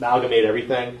amalgamate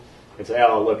everything and say,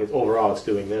 oh, look, overall it's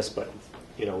doing this, but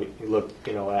we look,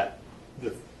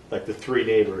 at the three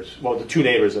neighbors, well, the two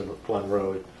neighbors of Glen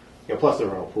Road, plus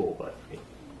their own pool, but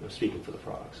I'm speaking for the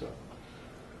product, so.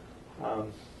 I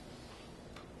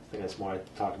think that's more I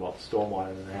talked about the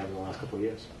stormwater than I have in the last couple of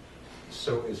years.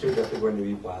 So is there definitely going to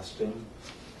be blasting?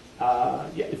 Yeah,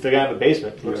 if they're gonna have a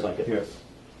basement, it looks like it. Yes.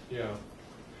 Yeah.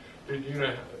 Do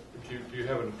you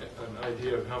have an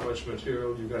idea of how much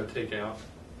material you're going to take out?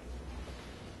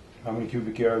 How many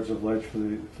cubic yards of ledge for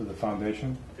the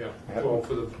foundation? Yeah, well,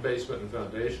 for the basement and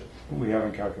foundation. We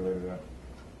haven't calculated that.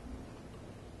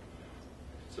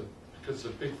 Because it's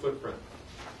a big footprint.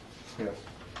 Yes.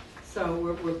 So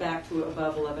we're back to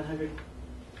above 1,100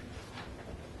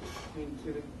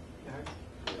 cubic yards?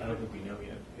 I don't think we know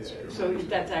yet. So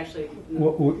that's actually,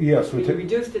 Well, yes. we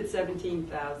reduced it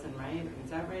 17,000, right?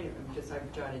 Is that right?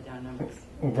 I've jotted down numbers.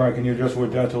 Well, Brian, can you just, we're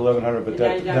down to 1,100, but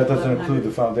Yeah, that doesn't include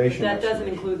the foundation. That doesn't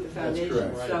include the foundation.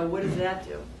 correct. So what does that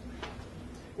do?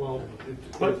 Well, it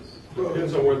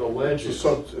depends on where the ledge is. It's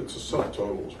a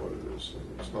subtotal is what it is.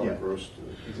 It's not Yeah. a gross.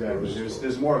 Exactly.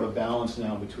 There's more of a balance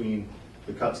now between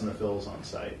the cuts and the fills on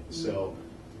site. So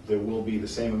there will be the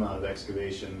same amount of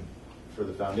excavation for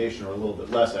the foundation, or a little bit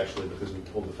less actually, because we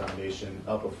pulled the foundation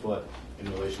up a foot in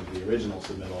relation to the original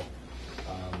submittal.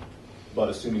 But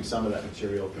assuming some of that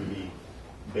material can be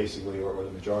basically, or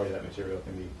the majority of that material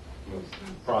can be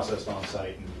processed on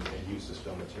site and used as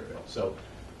fill material. So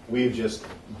we've just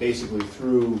basically,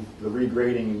 through the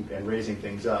regrading and raising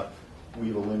things up,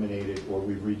 we've eliminated, or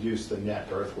we've reduced the net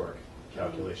earthwork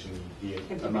calculation.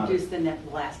 Have you reduced the net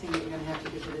blasting that you're going to have to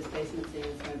do for this basement, seeing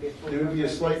it's going to be a full? There would be a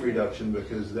slight reduction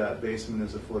because that basement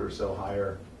is a foot or so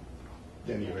higher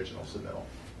than the original submittal.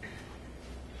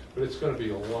 But it's going to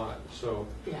be a lot, so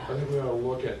Yeah. I think we ought to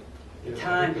look at.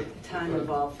 Time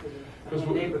involved for the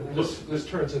whole neighborhood. This can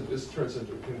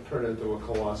turn into a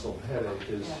colossal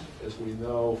headache, as we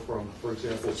know from, for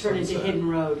example, Turn into Hidden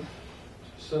Road.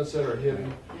 Sunset or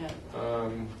Hidden. Yeah.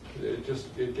 It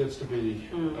gets to be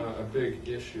a big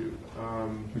issue.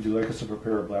 Would you like us to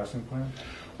prepare a blasting plan?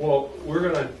 Well, we're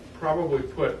going to probably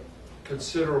put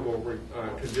considerable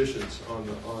conditions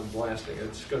on blasting.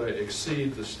 It's going to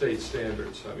exceed the state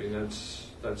standards. I mean,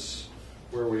 that's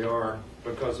where we are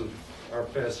because of our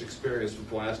past experience with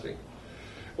blasting,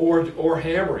 or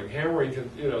hammering. Hammering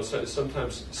can,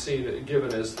 sometimes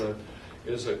given as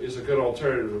a good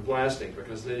alternative to blasting,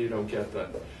 because then you don't get the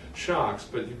shocks,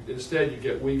 but instead you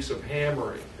get weeks of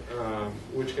hammering,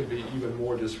 which can be even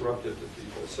more disruptive to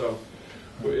people. So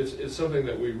it's something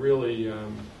that we really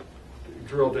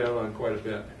drill down on quite a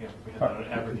bit. Yeah, we had that on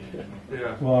Aberdeen, didn't we?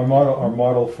 Yeah. Well, our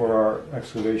model for our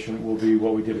excavation will be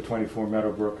what we did at 24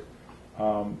 Meadowbrook,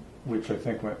 which I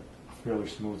think went fairly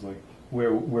smoothly.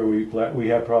 Where we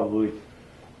had probably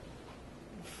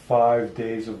 5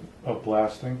 days of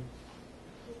blasting,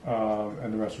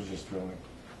 and the rest was just drilling.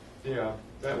 Yeah,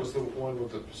 that was the one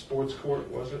with the sports court,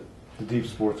 was it? The deep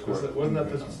sports court. Wasn't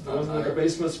that the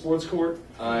basement sports court?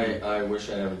 I wish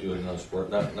I never do another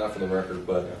sport, not for the record,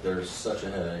 but there's such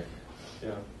a headache.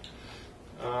 Yeah.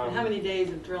 And how many days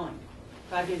of drilling?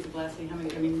 5 days of blasting? How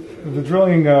many? I mean, The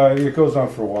drilling, it goes on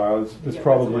for a while. It's Yeah,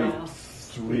 probably what's a while?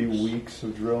 3 weeks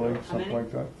of drilling, How something many?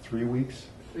 like that. 3 weeks,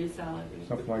 3 solid weeks.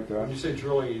 something like When that. you say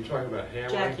drilling, you're talking about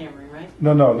hammering? Jackhammering, right?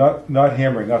 No, not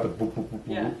hammering, not the boop, boop, boop, boop,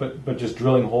 Yeah. but just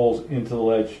drilling holes into the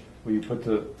ledge where you put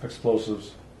the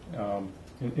explosives Oh,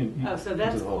 so into that's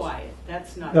the holes. quiet.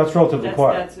 That's not. That's relatively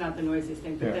quiet. That's not the noisiest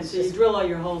thing. But Yeah. then, so you drill all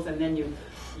your holes and then you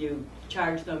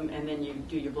charge them and then you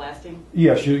do your blasting.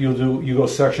 Yes, you go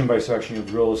section by section. You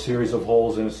drill a series of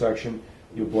holes in a section.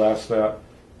 You blast that,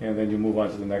 and then you move on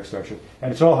to the next section.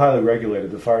 And it's all highly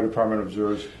regulated. The fire department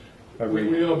observes every.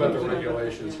 We know about the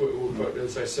regulations, but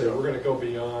as I said, we're going to go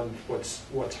beyond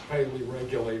what's highly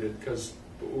regulated, because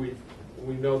we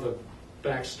know the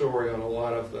backstory on a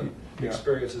lot of the Yeah.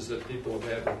 experiences that people have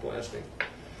had with blasting.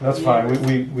 That's fine.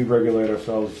 We regulate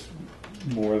ourselves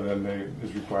more than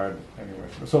is required anyway.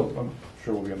 So I'm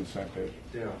sure we'll be on the same page.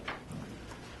 Yeah.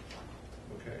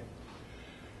 Okay.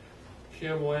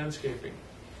 Kim, landscaping.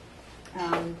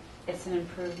 It's an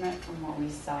improvement from what we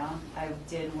saw. I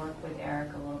did work with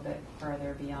Eric a little bit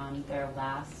further beyond their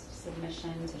last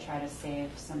submission to try to save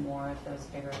some more of those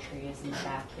bigger trees in the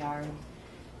backyard.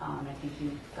 I think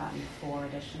you've gotten 4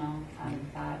 additional out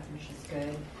of that, which is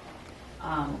good.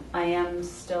 I am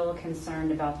still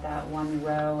concerned about that one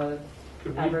row of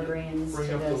Could we evergreens bring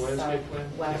to up the the landscape plan?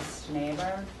 southwest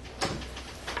neighbor.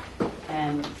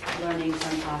 And learning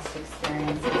from past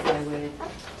experiences, I would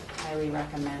highly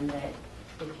recommend that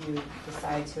if you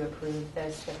decide to approve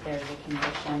this, that there's a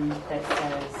condition that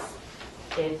says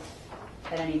if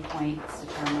at any point it's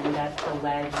determined that the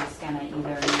ledge is gonna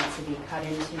either need to be cut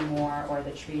into more or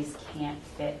the trees can't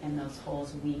fit in those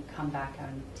holes, we come back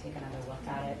and take another look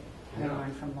at it and Yeah.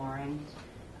 learn from Loring,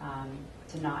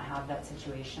 to not have that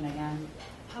situation again.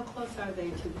 How close are they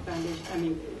to the foundation? I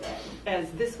mean, as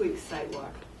this week's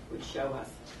sidewalk would show us,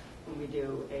 when we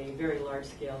do a very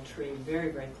large-scale tree very,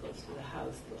 very close to the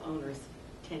house, the owners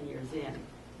 10 years in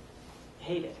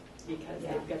hate it because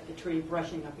Yeah. they've got the tree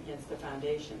brushing up against the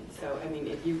foundation. So, I mean,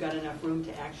 if you've got enough room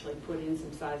to actually put in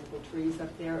some sizable trees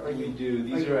up there, or We you, do.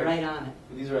 These are are right on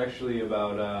it? These are actually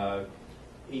about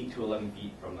 8 to 11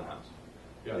 feet from the house.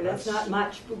 Yeah, But that's not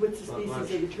much. But what's the not species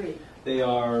much. of the tree? They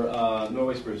are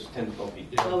Norway spruce, 10 to 12 feet.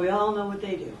 Yeah. Well, we all know what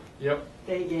they do. Yep,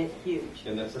 They get huge.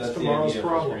 And That's the tomorrow's idea for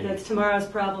problem. screening. That's tomorrow's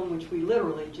problem, which we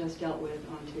literally just dealt with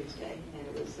on Tuesday, and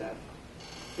it was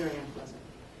very unpleasant.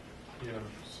 yeah.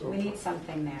 So, We need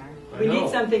something there. I We know. need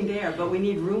something there, but we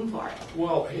need room for it.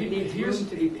 Well, It needs here's room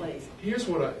to be placed. here's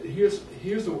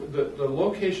the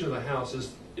location of the house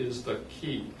is the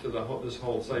key to this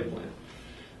whole site plan,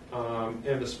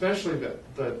 and especially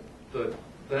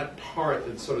that part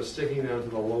that's sort of sticking down to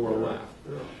the lower left.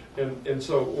 And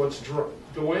so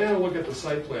the way I look at the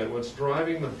site plan, what's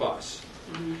driving the bus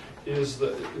is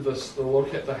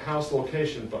the house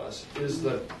location bus is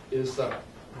the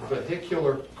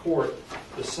vehicular court,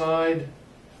 the side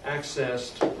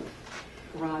accessed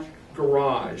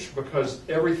garage, because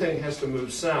everything has to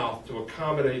move south to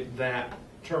accommodate that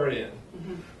turn-in.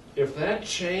 If that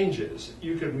changes,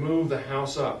 you could move the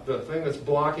house up. The thing that's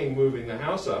blocking moving the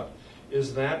house up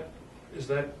is that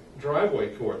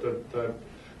driveway court, the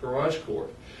garage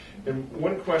court. And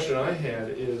one question I had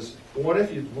is, what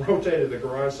if you rotated the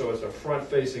garage so it's a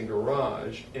front-facing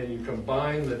garage, and you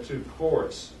combine the two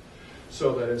courts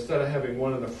so that instead of having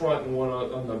one in the front and one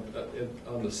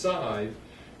on the side,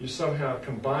 you somehow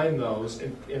combine those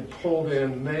and pulled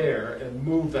in there and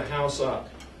move the house up,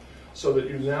 so that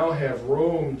you now have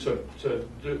room to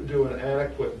do an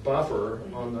adequate buffer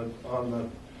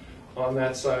on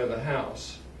that side of the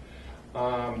house.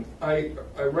 I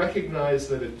recognize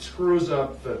that it screws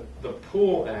up the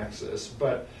pool access,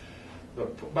 but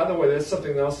by the way, that's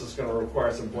something else that's going to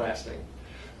require some blasting,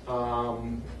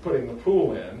 putting the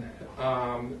pool in.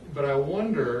 But I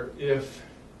wonder if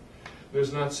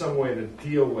there's not some way to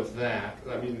deal with that.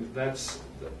 I mean, that's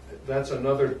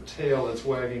another tail that's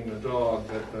wagging the dog,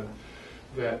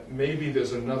 that maybe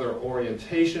there's another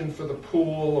orientation for the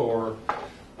pool, or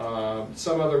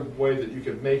some other way that you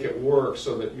could make it work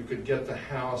so that you could get the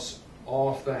house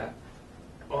off that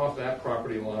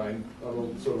property line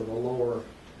on sort of the lower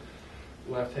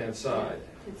left-hand side.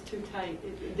 It's too tight.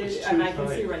 It's too and I can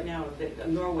tight. see right now that the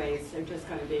Norways are just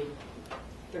going to be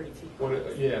 30 feet.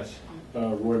 Yes.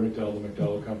 Roy McDowell, the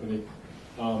McDowell Company.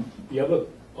 The other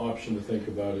option to think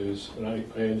about is, and I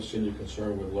understand your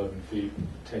concern with 11 feet,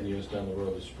 10 years down the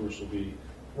road, the spruce will be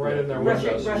Right in there.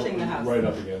 Brushing the house. right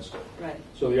up against it. Right.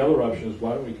 So the other option is,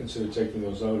 why don't we consider taking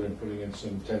those out and putting in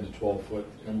some 10 to 12 foot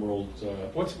emerald.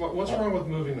 What's wrong with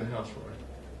moving the house, Roy?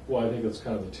 Well, I think that's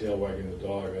kind of the tail wagging the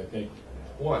dog. I think.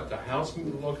 What, the house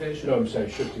location? No, I'm saying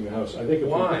shifting the house. I think.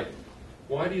 Why?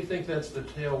 Why do you think that's the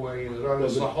tail wagging the dog?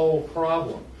 That's the whole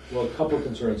problem. Well, a couple of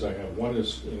concerns I have. One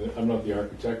is, I'm not the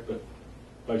architect, but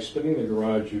by spinning the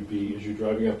garage, as you're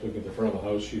driving up looking at the front of the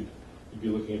house, you'd be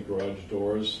looking at garage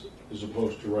doors, as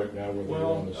opposed to right now where they're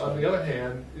on the side. On the other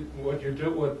hand,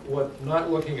 what not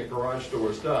looking at garage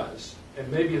doors does, and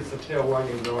maybe it's the tail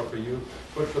wagging the dog for you,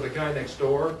 but for the guy next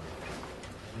door,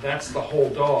 that's the whole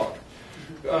dog.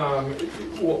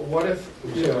 What if,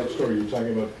 you know, Next door, you're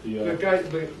talking about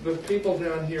the people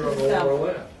down here on the lower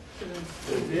left?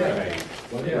 Yeah,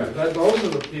 those are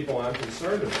the people I'm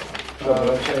concerned about. No, what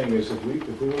I'm saying is, if we were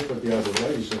to put the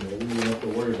arborvitae's in there, we wouldn't have to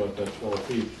worry about that 12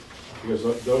 feet,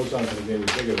 because those aren't going to get any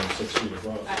bigger than 6 feet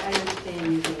across. I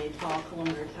understand using a tall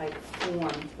columnar type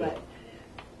form, but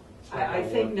I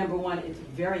think, number one, it's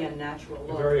very unnatural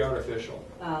look. Very artificial.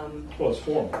 Well, it's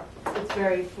formal. It's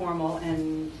very formal,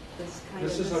 and this kind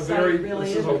This of is the a site very, really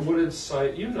this is a isn't. wooded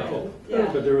site, you know. Yeah.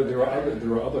 But there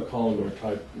are other columnar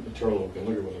type material we can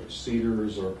look at, whether it's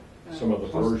cedars or some other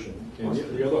version. And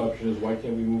the other option is, why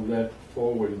can't we move that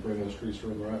forward and bring those trees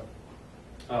further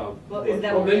out? Well, is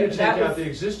that Well, then you that take out was- the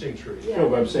existing trees. Yeah. No,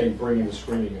 but I'm saying bringing the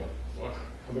screening up.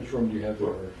 How much room do you have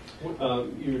there?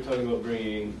 You were talking about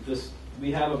bringing this.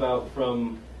 We have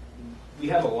we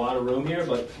have a lot of room here,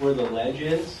 but where the ledge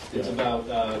is, it's about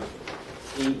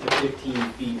 8 to 15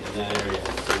 feet in that area.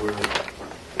 So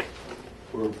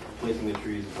we're placing the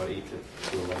trees about 8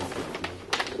 to 11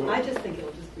 feet. I just think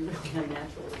it'll just be really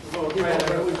unnatural. Well,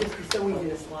 It would just be so easy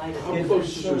to slide it. How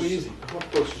close is so your, easy. how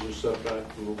close is your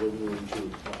setback from the living room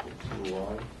to the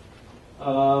line?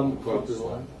 Property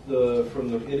line?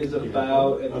 It is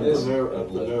about, at At this, the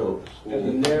narrow. at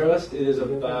the narrowest, it is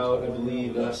about, I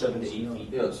believe, 7 to 8 feet.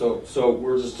 Yeah, so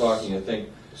we're just talking, I think,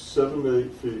 7 to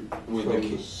 8 feet With from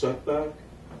the the setback?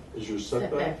 Is your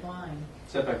setback? Setback line.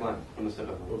 Setback line, from the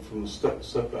setback Or line. from the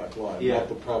setback line, Yeah. not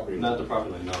the property line? Not the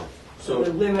property line, no. So the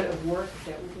so, limit of work, is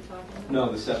that what you're talking about?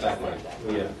 No, the setback line,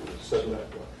 yeah. Setback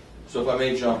line. so if I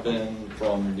may jump in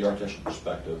from the architectural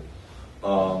perspective,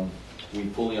 we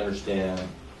fully understand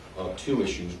two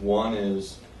issues. One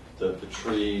is that the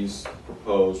trees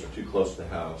proposed are too close to the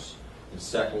house. And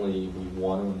secondly, we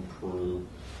want to improve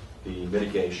the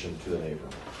mitigation to the neighbor.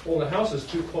 Well, the house is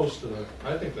too close to the,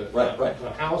 I think that Right. the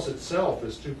house itself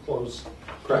is too close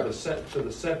Correct. to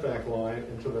the setback line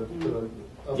and to the other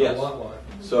Yes. lot line.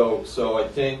 So I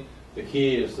think the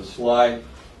key is to slide,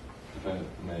 if I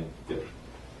may,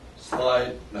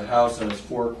 slide the house in its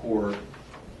forecourt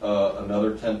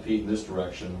another 10 feet in this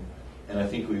direction, and I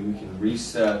think we can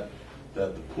reset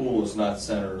that the pool is not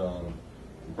centered on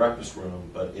the breakfast room,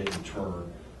 but it in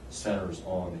turn centers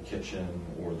on the kitchen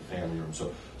or the family room.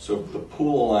 So the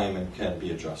pool alignment can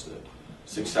be adjusted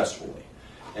successfully.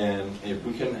 And if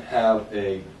we can have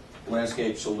a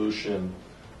landscape solution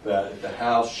that if the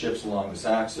house shifts along this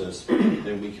axis,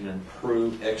 then we can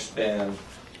expand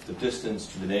the distance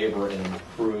to the neighbor and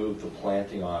improve the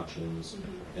planting options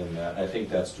in that. I think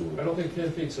that's I doable. don't think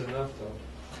 10 feet's enough,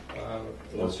 though.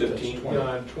 Well, 15?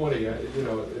 Yeah, 20, you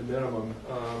know, at minimum.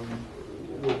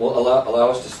 Well, allow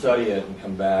us to study it and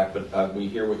come back, but we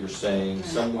hear what you're saying,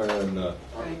 somewhere in the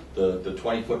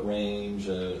 20-foot range,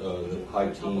 the high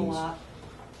Help a teens. lot.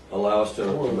 Allow us to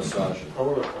massage it. I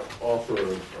want to offer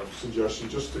a suggestion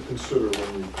just to consider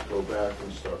when you go back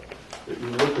and stuff. If you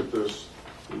look at this,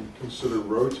 you consider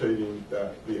rotating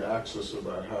the axis of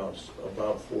that house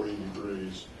about 40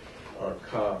 degrees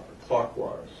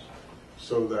clockwise,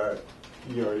 so that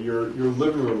your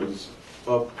living room is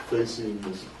up facing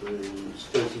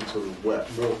facing to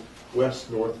the west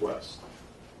northwest.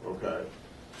 Okay.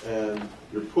 And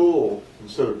your pool,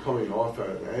 instead of coming off at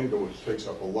an angle which takes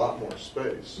up a lot more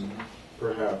space,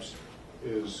 perhaps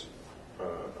is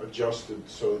adjusted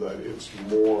so that it's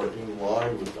more in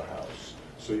line with the house.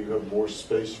 So you have more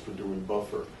space for doing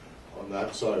buffer on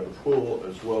that side of the pool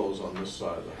as well as on this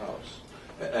side of the house.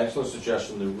 Excellent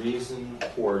suggestion. The reason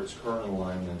for its current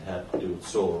alignment had to do with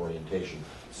solar orientation,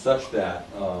 such that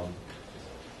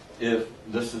if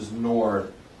this is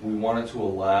north, we wanted to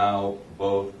allow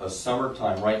both a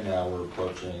summertime. Right now we're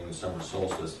approaching the summer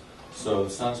solstice, so the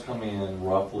sun's coming in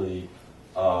roughly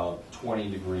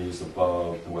 20 degrees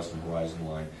above the western horizon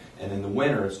line, and in the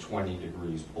winter it's 20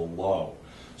 degrees below.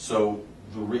 So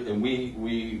and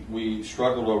we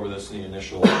struggled over this in the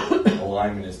initial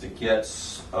alignment, is to get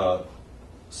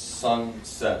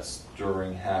sunsets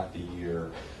during half the year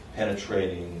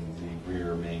penetrating the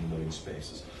rear main living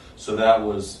spaces. So that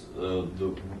was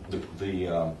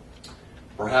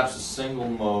perhaps the single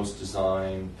most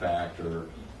design factor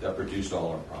that produced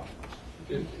all our problems.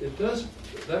 It does,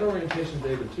 that orientation,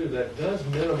 David, too, that does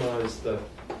minimize the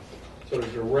sort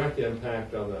of direct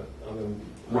impact on the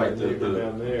Right, neighbor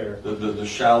down there. The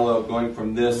shallow, going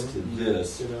from this to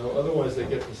this. You know, otherwise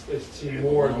they see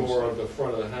more and more of the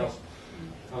front of the house,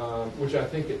 which I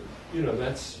think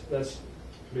that's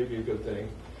maybe a good thing.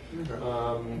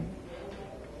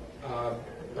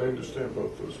 I understand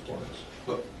both those points.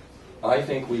 But I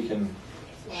think we can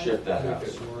shift that Make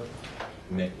house. it work.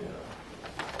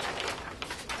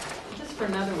 Just for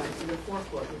another one, the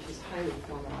forecourt, which is highly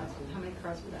formalized, and how many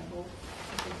cars would that hold?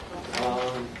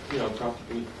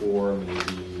 Comfortably 4, maybe.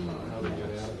 How they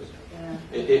get out of it.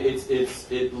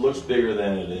 Yeah. It looks bigger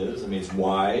than it is. I mean, it's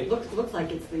wide. Looks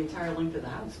like it's the entire length of the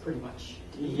house, pretty much.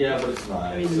 Yeah, but it's not.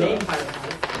 I mean, It's, the main part of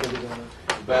the house.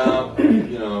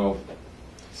 about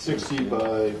 60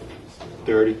 by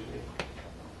 30.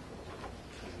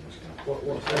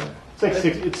 What's that? It's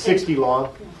like it's 60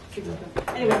 long.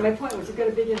 Anyway, my point was, you've got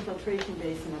a big infiltration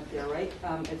basin up there, right,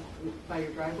 by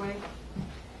your driveway?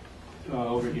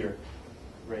 Over here,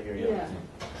 right here, yeah.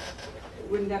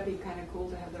 Wouldn't that be kind of cool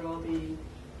to have that all be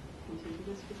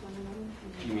contiguous with one another?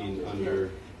 You mean under?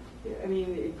 Yeah. I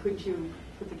mean, could you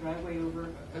put the driveway over?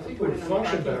 I think it put would in a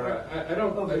function parking better.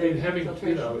 lot? I mean, having,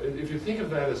 if you think of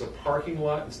that as a parking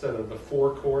lot instead of the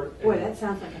forecourt. Boy, that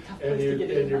sounds like a tough place to get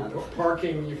in. And you're on.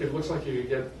 parking, looks like you could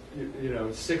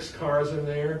get, 6 cars in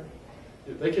there.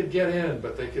 They could get in,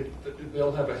 but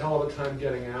they'll have a hell of a time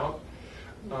getting out.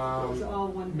 It's all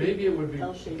one maybe it would be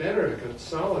L-shaped. better to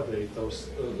consolidate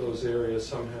those areas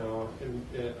somehow,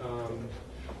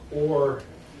 or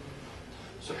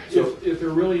if there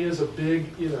really is a big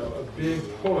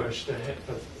push to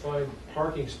find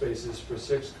parking spaces for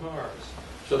 6 cars.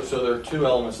 So there are two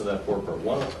elements of that forecourt.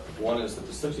 One is that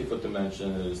the 60-foot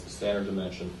dimension is the standard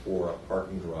dimension for a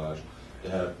parking garage to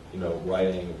have, right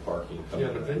angle parking coming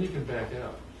Yeah, but then you can back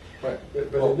out. Right.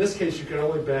 But in this case, you can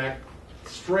only back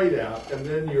straight out, and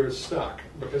then you're stuck,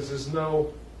 because there's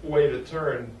no way to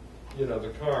turn,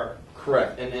 the car.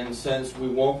 Correct, and since we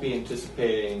won't be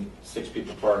anticipating 6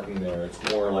 people parking there, it's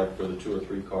more like for the 2 or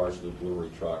 3 cars of the delivery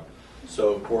truck.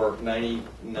 So for 98%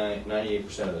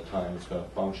 of the time, it's going to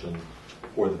function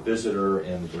for the visitor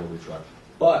and the delivery truck.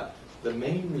 But the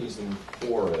main reason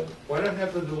for it, Why not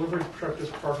have the delivery truck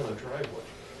just park on the driveway?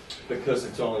 because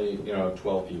it's only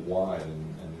 12 feet wide,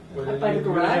 Well, Up by the you're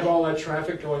going to have garage? all that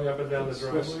traffic going up and down the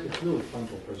driveway? It's really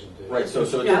frontal presentation. right. So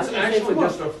Yeah. It's actually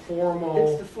just a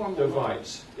formal It's the formal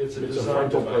device. It's a It's a design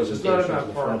frontal device. It's not presentation of about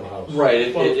the front of the parking. house.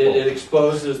 right, it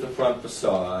exposes the front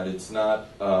facade. It's not.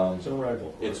 It's an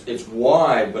arrival. It's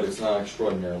wide, but it's not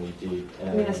extraordinarily deep.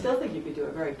 I mean, I still think you could do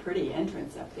a very pretty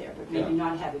entrance up there, but maybe Yeah.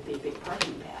 not have it be a big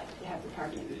parking pad. You have the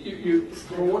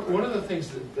parking. One of the things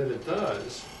that it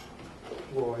does,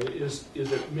 Roy, is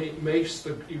it makes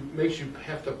you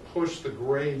have to push the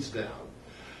grades down.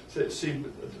 So, see,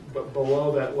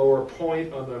 below that lower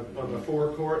point on the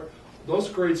forecourt, those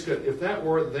grades could, if that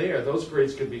weren't there, those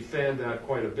grades could be fanned out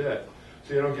quite a bit.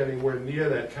 So you don't get anywhere near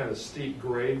that kind of steep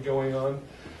grade going on.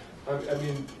 I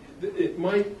mean, it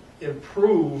might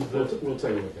improve the. We'll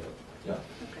take a look at it.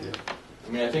 Yeah.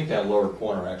 I mean, I think that lower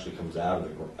corner actually comes out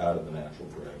of the natural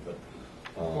grade, but.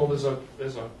 Well, there's a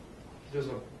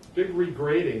big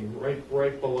regrading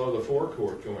right below the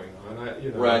forecourt going on.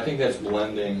 Right, I think that's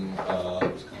blending.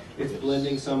 It's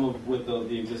blending some of with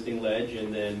the existing ledge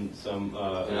and then some.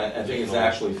 And I think it's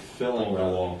actually filling the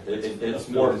wall. It's It's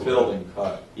more filled filled and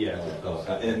cut. Yeah.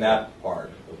 In that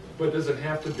part. But does it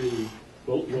have to be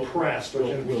compressed, or can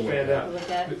it be we'll fanned out? Look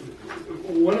at,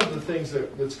 One of the things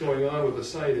that's going on with the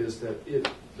site is that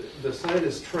the site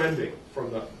is trending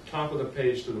from the top of the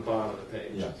page to the bottom of the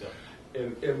page. Yeah.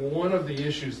 And one of the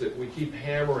issues that we keep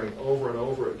hammering over and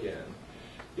over again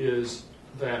is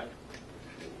that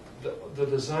the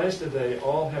designs today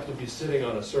all have to be sitting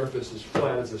on a surface as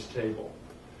flat as this table.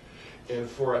 And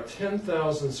for a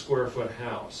 10,000 square foot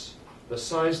house, the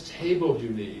size table you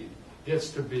need gets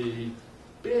to be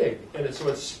big, and so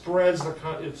it spreads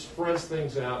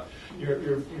things out.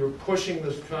 You're pushing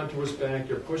the contours back,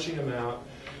 you're pushing them out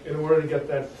in order to get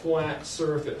that flat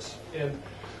surface. And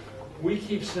we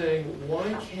keep saying,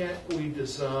 why can't we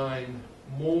design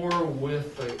more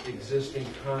with the existing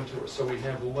contour, so we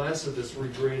have less of this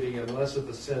regrading and less of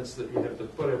the sense that you have to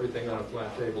put everything on a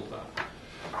flat tabletop?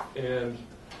 And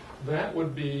that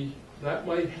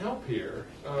might help here.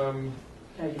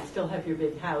 You'd still have your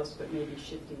big house, but maybe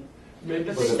shifting. Maybe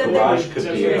But the they said they garage would- could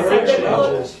they be said area they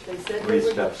would- changes. They said they 3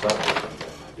 would. steps up or something.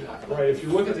 Right, if you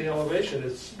look at the elevation,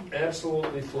 it's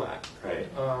absolutely flat. Right.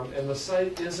 And the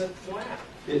site isn't flat.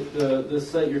 The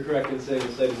site, you're correct in saying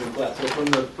the site isn't flat. So from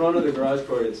the front of the garage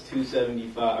court, it's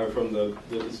 275, or from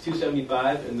it's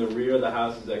 275, and the rear of the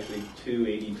house is actually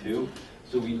 282.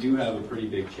 So we do have a pretty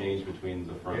big change between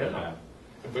the front and Yeah. back.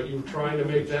 But you're trying to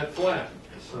make that flat,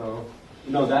 so.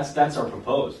 No, that's our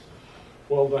proposed.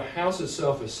 Well, the house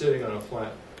itself is sitting on a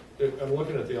flat. I'm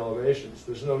looking at the elevations.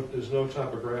 There's no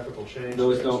topographical change.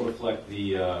 Those there. don't reflect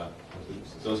the.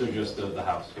 Those are just the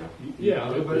house.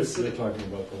 Yeah, but it's. You're talking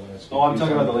about the landscape. Oh, I'm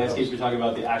talking about the landscape. You're talking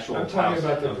about the actual I'm house. talking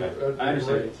about the. Okay. I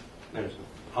understand. grade. I understand.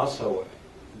 Also,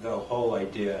 the whole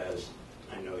idea, as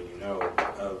I know you know,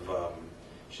 of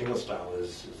shingle style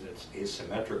is it's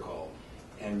asymmetrical,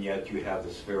 and yet you have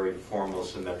this very formal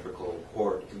symmetrical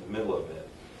court in the middle of it.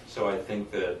 So I think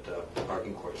that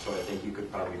parking court. So I think you could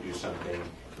probably do something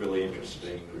really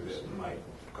interesting that might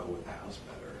go with the house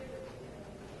better.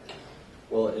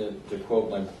 Well, to quote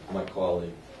my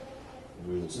colleague,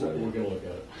 we will study. We're going to look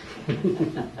at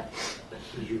it.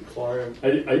 Is your client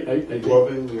I think-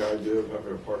 loving the idea of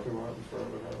having a parking lot in front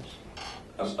of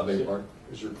the house? I beg your pardon?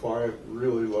 Is your client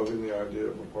really loving the idea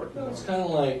of a parking No, lot? it's kind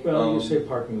of like. Well, you say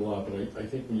parking lot, but I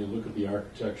think when you look at the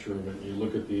architecture of it, you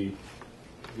look at the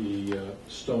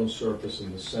stone surface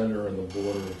in the center and the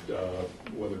border,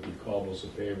 whether it be cobbles or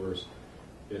pavers,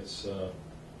 it's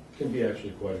can be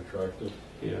actually quite attractive.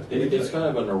 Yeah. It's kind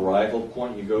of an arrival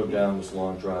point. You go down this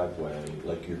long driveway,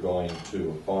 like you're going to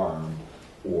a farm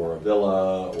or a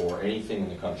villa or anything in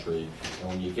the country, and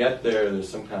when you get there, there's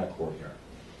some kind of courtyard,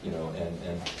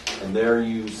 and there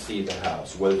you see the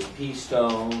house, whether it's pea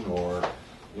stone or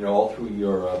all through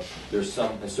Europe, there's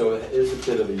some, so it is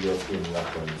a bit of a European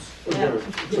reference. Yeah.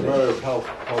 It's a matter of how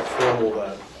formal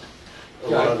that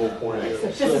arrival point is.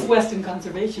 Except this is Weston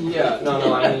Conservation. Yeah,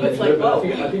 no, I mean, It's like, But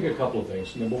whoa. I think a couple of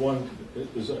things. Number one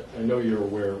is, I know you're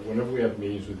aware, whenever we have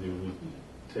meetings with you, we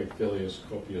take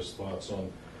copious thoughts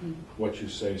on what you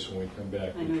say, so when we come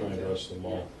back, I we know try you and do. rest them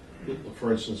all.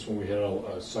 For instance, when we had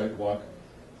a site walk,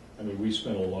 I mean, we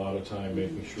spent a lot of time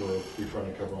making sure we try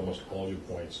to cover almost all your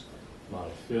points. Amount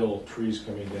of fill, trees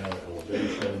coming down,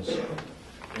 elevations,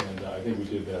 and I think we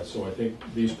did that. So I think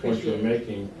these points you're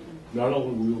making, not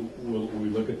only will we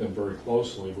look at them very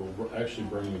closely, but we're actually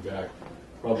bringing back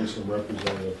probably some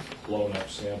representative blown-up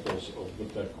samples of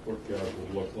what that courtyard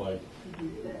would look like,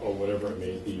 or whatever it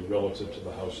may be, relative to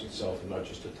the house itself, and not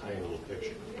just a tiny little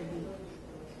picture.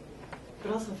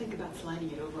 But also think about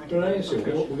sliding it over. But I understand,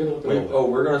 we're going to look at all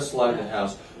that. We're going to slide the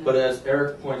house. But as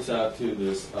Eric points out to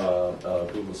this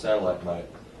Google satellite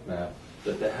map,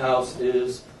 that the house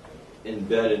is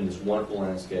embedded in this wonderful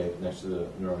landscape next to the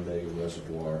Norumbega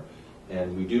Reservoir,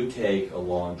 and we do take a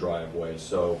long driveway.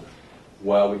 So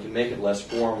while we can make it less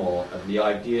formal, the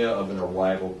idea of an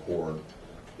arrival port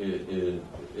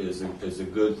is a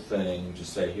good thing.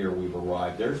 Just say, here, we've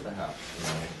arrived. There's the house,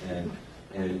 and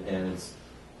it's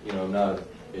not.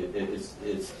 It's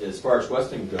as far as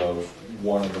Weston goes,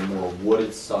 one of the more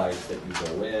wooded sites that you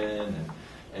go in,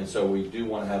 and so we do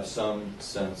want to have some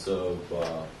sense of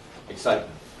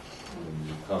excitement when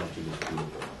you come to this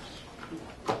beautiful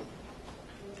house.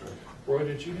 Roy,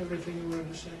 did you have anything you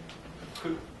wanted to say?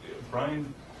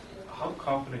 Brian, how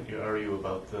confident are you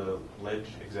about the ledge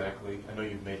exactly? I know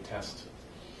you've made test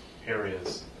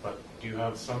areas, but do you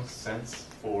have some sense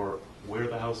for where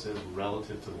the house is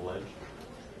relative to the ledge?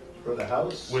 For the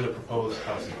house? Where the proposed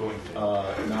house is going to?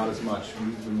 Not as much.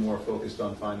 We've been more focused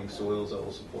on finding soils that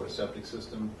will support a septic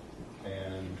system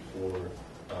and for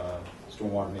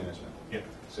stormwater management. Yeah.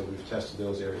 So we've tested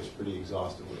those areas pretty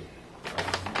exhaustively.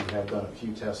 We have done a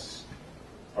few tests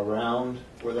around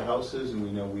where the house is, and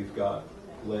we know we've got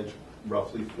ledge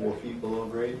roughly 4 feet below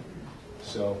grade.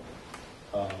 So,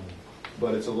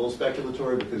 but it's a little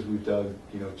speculatory because we've dug,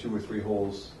 2 or 3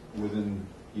 holes within,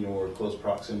 or close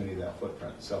proximity to that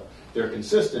footprint. So they're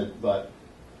consistent, but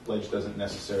ledge doesn't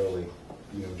necessarily,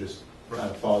 just kind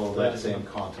of follow that same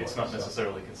contour. It's not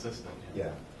necessarily consistent.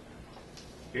 Yeah.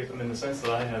 I mean, the sense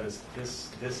that I have is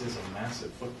this is a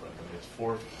massive footprint. I mean, it's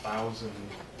 4,000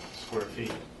 square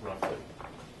feet, roughly.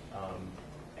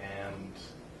 And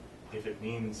if it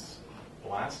means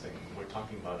blasting, we're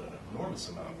talking about an enormous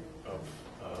amount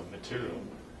of material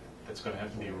that's going to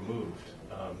have to be removed.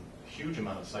 Huge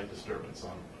amount of site disturbance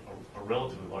on a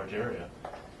relatively large area.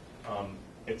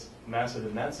 It's massive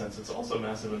in that sense. It's also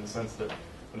massive in the sense that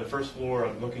on the first floor,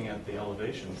 I'm looking at the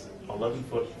elevations,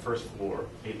 11-foot first floor,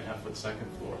 8.5-foot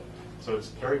second floor. So it's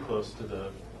very close to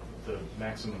the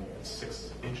maximum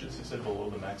 6 inches, you said, below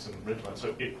the maximum ridgeline.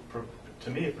 So to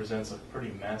me, it presents a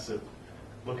pretty massive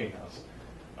looking house.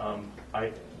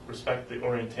 I respect the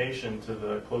orientation to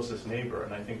the closest neighbor,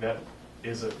 and I think that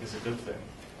is a good thing.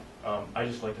 I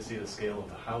just like to see the scale of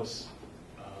the house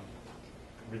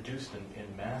reduced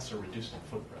in mass or reduced in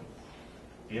footprint.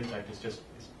 The impact is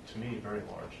to me, very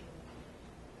large.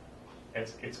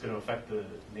 It's going to affect the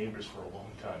neighbors for a long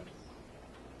time.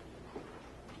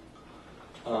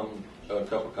 A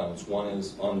couple of comments. One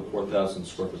is on the 4,000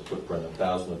 square foot footprint,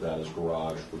 1,000 of that is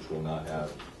garage, which will not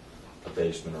have a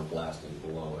basement or blasting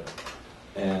below it.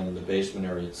 And the basement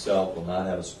area itself will not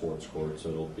have a sports court, so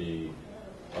it'll be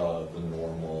the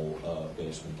normal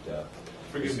basement depth.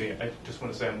 Forgive me, I just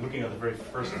want to say, I'm looking at the very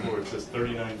first floor, it says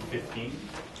 3915.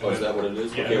 Oh, is that what it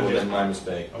is? Yeah, Okay, well it is. then my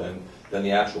mistake. Okay. Then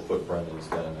the actual footprint is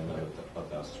then another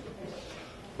 1,000 square feet.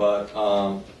 But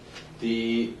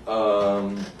the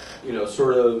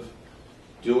sort of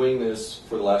doing this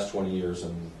for the last 20 years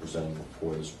and presenting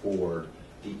before this board,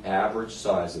 the average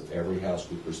size of every house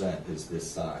we present is this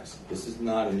size. This is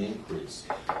not an increase.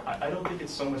 I don't think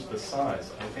it's so much the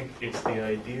size. I think it's the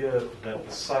idea that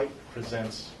the site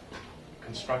presents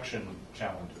construction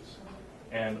challenges.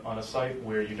 And on a site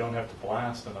where you don't have to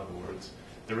blast, in other words,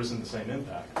 there isn't the same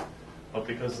impact. But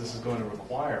because this is going to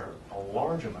require a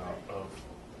large amount of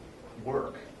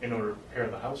work in order to prepare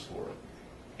the house for it,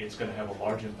 it's going to have a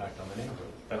large impact on the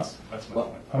neighborhood. That's my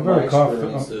point. I'm very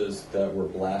confident. My experience is that we're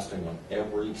blasting on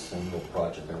every single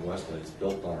project in Weston. It's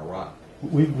built on a rock.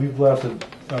 We've blasted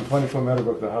on 24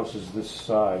 Meadowbrook. The house is this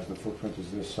size. The footprint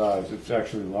is this size. It's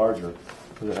actually larger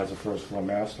because it has a first floor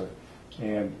master.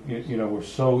 And we're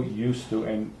so used to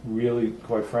and really,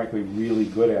 quite frankly, really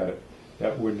good at it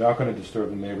that we're not going to disturb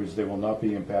the neighbors. They will not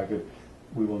be impacted.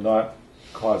 We will not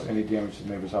cause any damage to the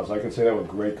neighbor's house. I can say that with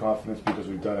great confidence because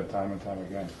we've done it time and time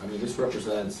again. I mean, this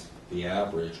represents the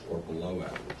average or below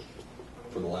average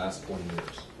for the last 20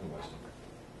 years in Weston.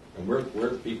 And we're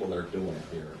the people that are doing it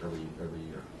here every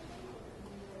year.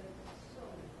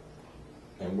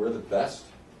 And we're the best,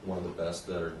 one of the best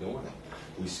that are doing it.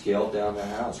 We scale down the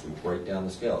house, we break down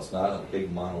the scale. It's not a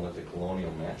big monolithic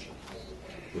colonial mansion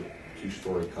with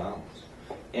 2-story columns.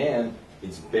 And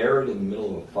it's buried in the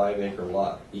middle of a 5-acre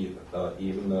lot,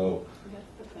 even though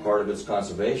part of it's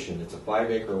conservation. It's a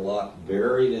 5-acre lot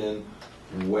buried in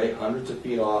way hundreds of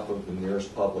feet off of the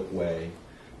nearest public way.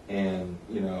 And,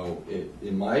 you know,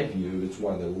 in my view, it's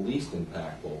one of the least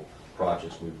impactful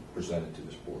projects we've presented to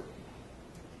this board.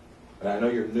 And I know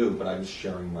you're new, but I'm just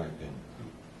sharing my opinion.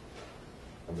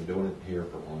 I've been doing it here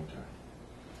for a long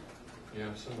time.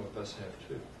 Yeah, some of us have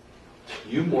too.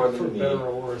 You more For than me. better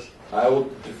or worse. I will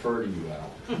defer to you,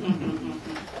 Al.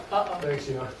 Uh-oh. Thanks,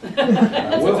 Jan.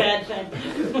 That's will. a bad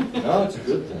thing. No, it's a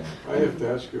good thing. I have to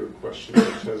ask you a question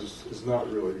that is not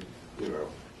really,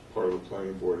 part of the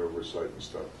planning board oversight and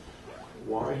stuff.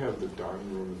 Why have the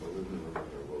dining room and the living room in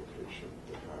their location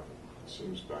they have? It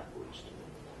seems backwards to me.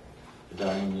 The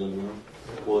dining room, living room?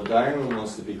 Well, the dining room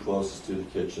wants to be closest to the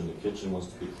kitchen wants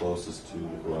to be closest to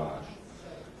the garage.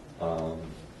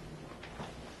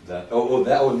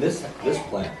 This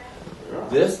plan. Yeah.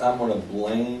 This I'm going to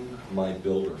blame my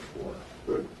builder for.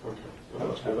 Good, okay. No,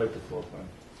 that's I good. like the floor plan.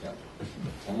 Yeah.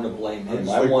 I'm going to blame I him.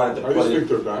 just I think- wanted to I put just it. think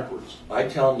they're backwards. I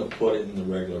tell him to put it in the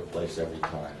regular place every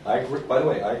time. I agree. By the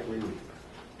way, I agree with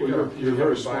you. Well, you're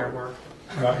very Fire smart.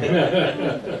 mark.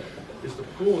 Is the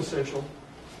pool essential?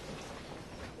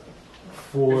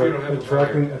 For If you don't have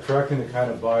a attracting the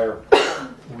kind of buyer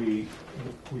we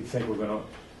think we're going to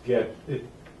get,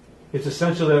 it's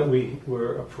essential that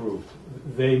we're approved.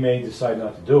 They may decide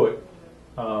not to do it,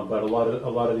 but a lot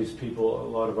of these people, a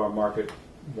lot of our market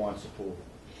wants a pool.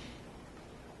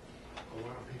 A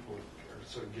lot of people are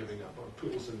sort of giving up on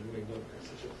pools in New England. It's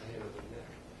such a pain in the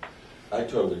neck. I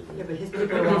totally agree. Yeah, but his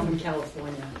people are all from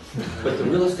California. But the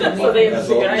real estate So they market has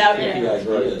figured all it these out, tricky yeah.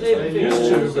 ideas. They like They used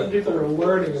to, pools but and people are third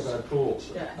learning floors. about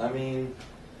pools. Yeah. I mean,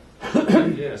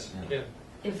 Yes, yeah.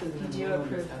 If you do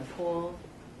approve the pool,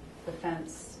 the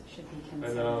fence should be I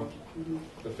considered. know. Mhm.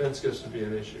 The fence gets to be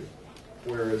an issue.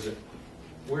 Where is it?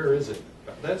 Where is it?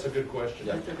 That's a good question.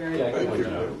 yeah, That's a very yeah, I can Thank point you.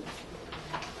 it out.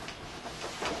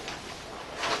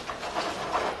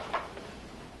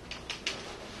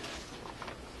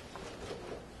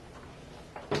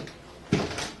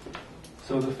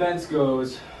 So the fence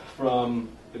goes from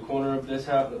the corner of this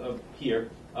house, of here,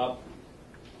 up,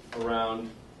 around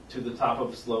to the top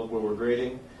of the slope where we're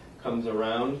grading, comes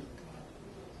around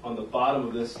on the bottom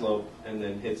of this slope, and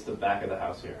then hits the back of the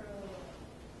house here.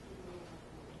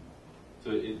 So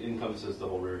it encompasses the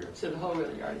whole rear yard. So the whole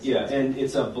rear yard is. Yeah, and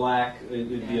it's a black, it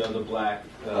would be on the black.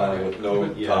 With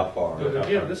no yeah. top bar. But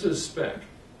again, this is spec.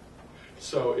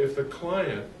 So if the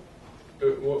client,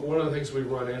 one of the things we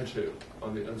run into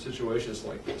on situations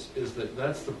like this is that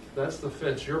that's the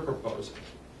fence you're proposing.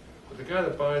 But the guy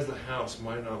that buys the house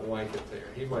might not like it there.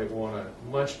 He might want a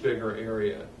much bigger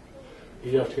area.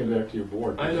 You have to come back to your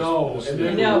board. I know, This and is-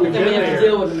 then I know, but then we have to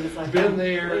deal with them. It's like, Been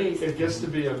there, please. it gets to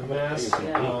be a mess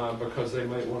Yeah. because they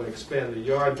might want to expand the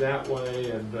yard that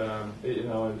way, and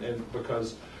and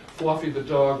because Fluffy the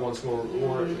dog wants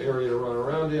more area to run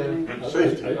around in. And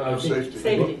safety, I think- safety.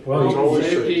 Safety. Well, It's always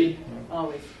Safety.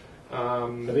 Always.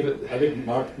 I think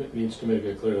Mark needs to make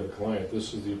it clear to the client,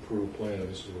 this is the approved plan, and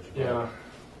this is what you're buying.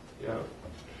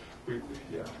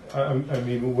 Yeah. I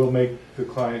mean, we'll make the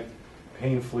client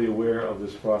painfully aware of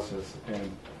this process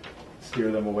and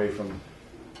steer them away from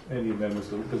any amendments,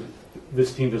 because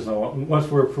this team does not want, once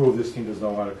we're approved, this team does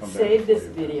not want to come back. Save this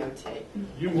before you. videotape.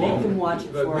 You Make won't. them watch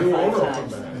it The 4 or new 5 owner will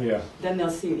times. come back. Yeah. Then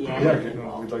they'll see the Yeah, added we'd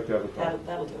involved. like to have a call.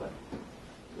 That'll do it.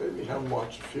 Maybe have them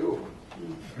watch a few of them.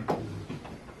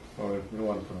 Oh, we don't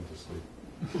want to put them to sleep.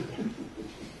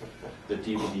 The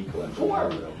DVD collection.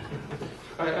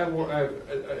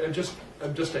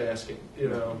 I'm just asking,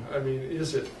 I mean,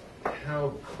 how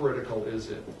critical is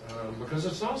it? Because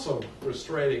it's also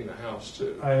restraining the house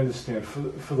too. I understand.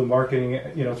 For the marketing,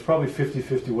 it's probably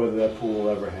 50-50 whether that pool will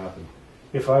ever happen.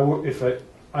 I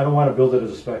don't want to build it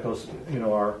as a spec house.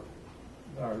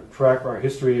 Our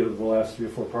history of the last 3 or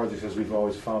 4 projects is we've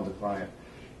always found the client.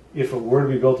 If it were to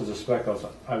be built as a spec house,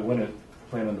 I wouldn't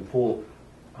plan on the pool.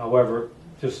 However,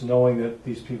 just knowing that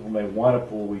these people may want a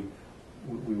pool, we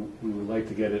would like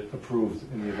to get it approved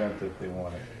in the event that they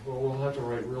want it. Well, we'll have to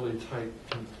write really tight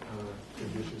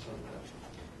conditions on that.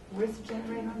 Where's the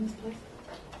generator on this place?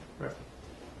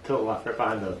 To the left, right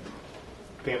behind the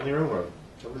family room, or?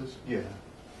 Yeah.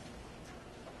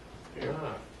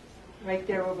 Ah, Right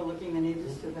there overlooking the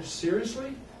neighbors to the.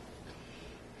 seriously?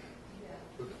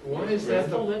 Why is that That's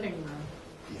the the, living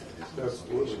room. That's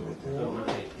the living room.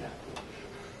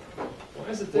 why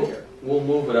is it there? We'll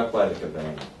move it up by the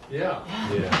cabana. Yeah,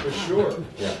 Yeah. for sure.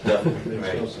 Yeah, definitely.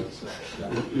 Makes no Right. sense.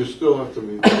 Yeah. You still have to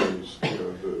meet those,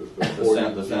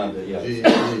 the The sound, yeah.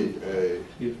 DEA.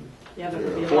 Yeah, but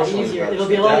it'll be a lot Fortunately, easier. It'll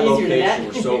be a lot easier than that. That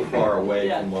location, we're so far away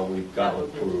Yeah. from what we've got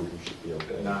approved, we should be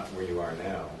okay. Not where you are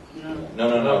now. No,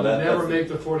 Never that's make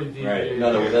the 40 dBA. right.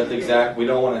 No, that's exact, we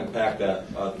don't want to impact that,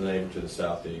 the neighbor to the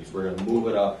southeast. We're gonna move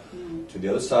it up to the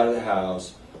other side of the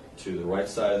house, to the right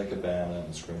side of the cabana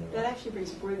and screen it That up. actually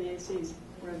brings, where are the ACs,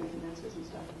 where are the condensers and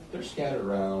stuff? They're scattered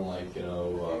around like,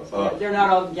 They're not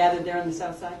all gathered there on the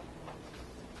south side?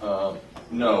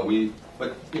 no,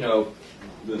 but,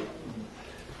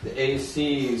 the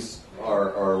ACs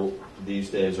are, these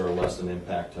days are less an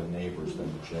impact to neighbors than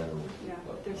generally. Yeah,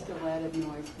 but they're still added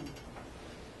noise.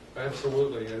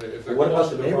 Absolutely, and if they're What about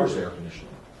close the to neighbors' market- air conditioning?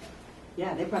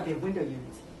 Yeah, they probably have window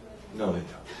units. No, they don't.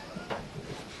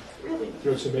 Really?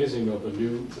 It's amazing though, the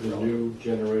new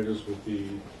generators with the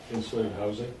insulated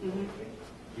housing, Mhm.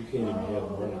 you can't even hear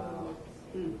them running.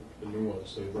 Mm. The new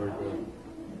ones, they're very good.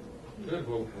 Good,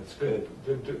 well, That's good.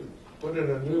 Put in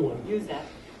a new one. Use that.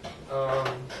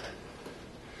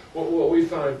 What we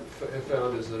have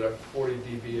found is that a 40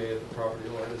 dBA at the property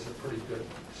line is a pretty good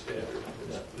standard.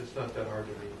 It's not that hard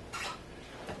to meet.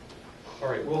 All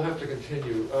right, we'll have to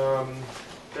continue.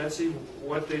 Betsy,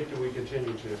 what date do we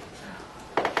continue to?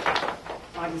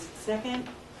 August 2nd.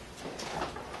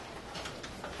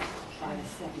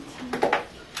 August 17th.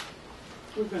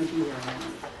 We're going to be there now.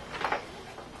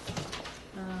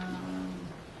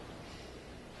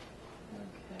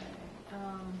 Okay.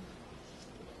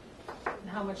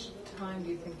 How much time do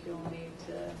you think you'll need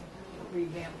to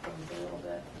revamp things a little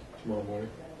bit? Tomorrow morning.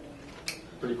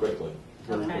 Pretty quickly.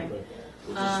 Very Okay. quickly.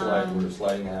 We're just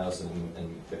sliding the house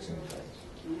and fixing things.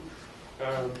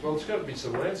 Well, it's got to be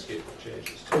some landscape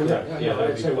changes. Oh, yeah, that'd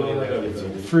I'd be say we'll fine. let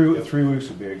everything. 3 weeks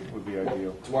would be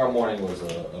ideal. Tomorrow morning was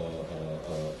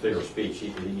a figure of speech. He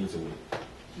needs a week.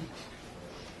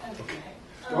 Okay.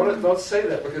 Don't say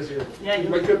that because you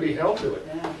could be held to it.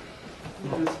 Yeah.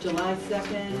 It's July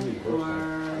 2nd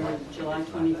or July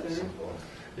 23rd.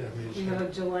 Yeah, We have a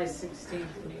July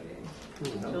 16th meeting.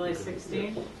 July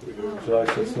 16th? July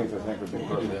 16th, I think, would be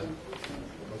perfect.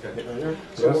 Okay.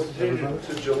 So we'll continue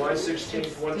to July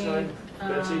 16th, what time,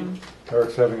 Betsy?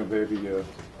 Eric's having a baby, his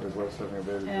wife's having a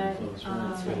baby. At, It's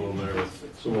a little nervous.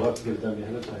 So we'll have to get it done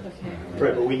ahead of time. Okay.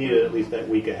 Right, but we need it at least that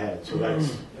week ahead, so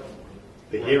that's,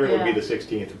 the hearing would be Yeah. the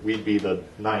 16th, we'd be the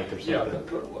 9th or Yeah,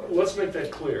 something. let's make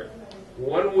that clear.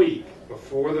 1 week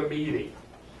before the meeting,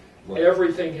 Right.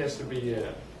 everything has to be in,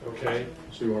 okay?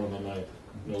 So you want on the 9th,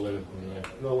 no later than the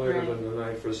 9th. No later Right. than the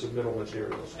 9th for submittal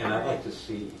materials. And I'd like to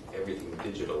see everything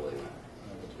digitally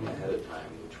ahead of time,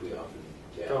 which we often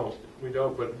get. No, we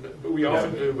don't, but we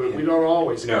often No, do, but we yeah. don't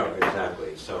always. No, get it.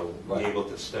 exactly. So be Right. able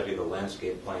to study the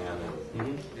landscape plan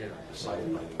and Yeah. the site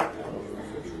planning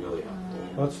would be really helpful.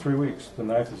 Well, it's 3 weeks. The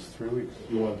 9th is 3 weeks.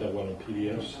 You want that one in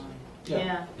PDFs?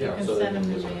 Yeah, you Yeah, can so send they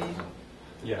them can to use it. me.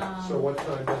 Yeah. So what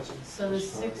time, Betsy? So the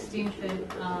 16th, let's see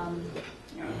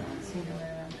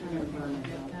where I'm trying to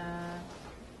get that.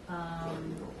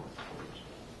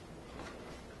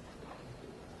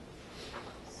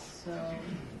 So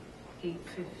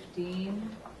 8:15,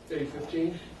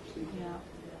 8:15? yeah.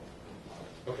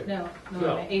 Okay. No,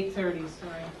 No. 8:30,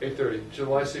 sorry. 8:30,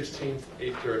 July 16th,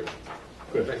 8:30.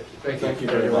 Good. Thank you.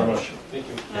 Very much. Thank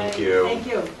you. Thank you. Thank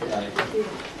you. Thank you.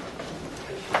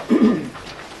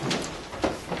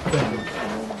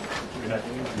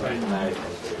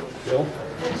 Bill?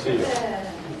 See you.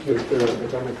 Good,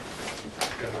 good, coming.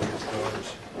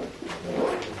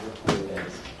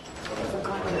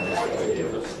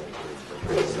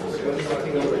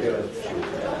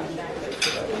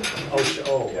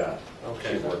 Oh, Yeah.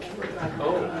 okay. She works for them.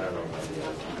 Oh. I don't know.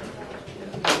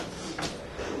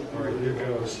 All right, here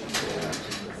goes.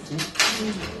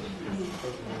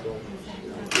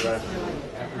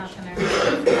 Half an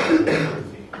hour.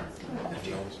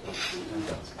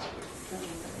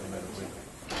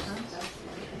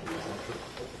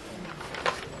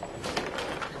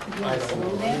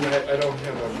 I don't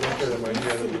have a record in my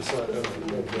head of the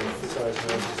size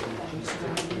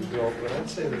houses and built, but I'd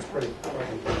say that's probably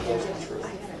close to true.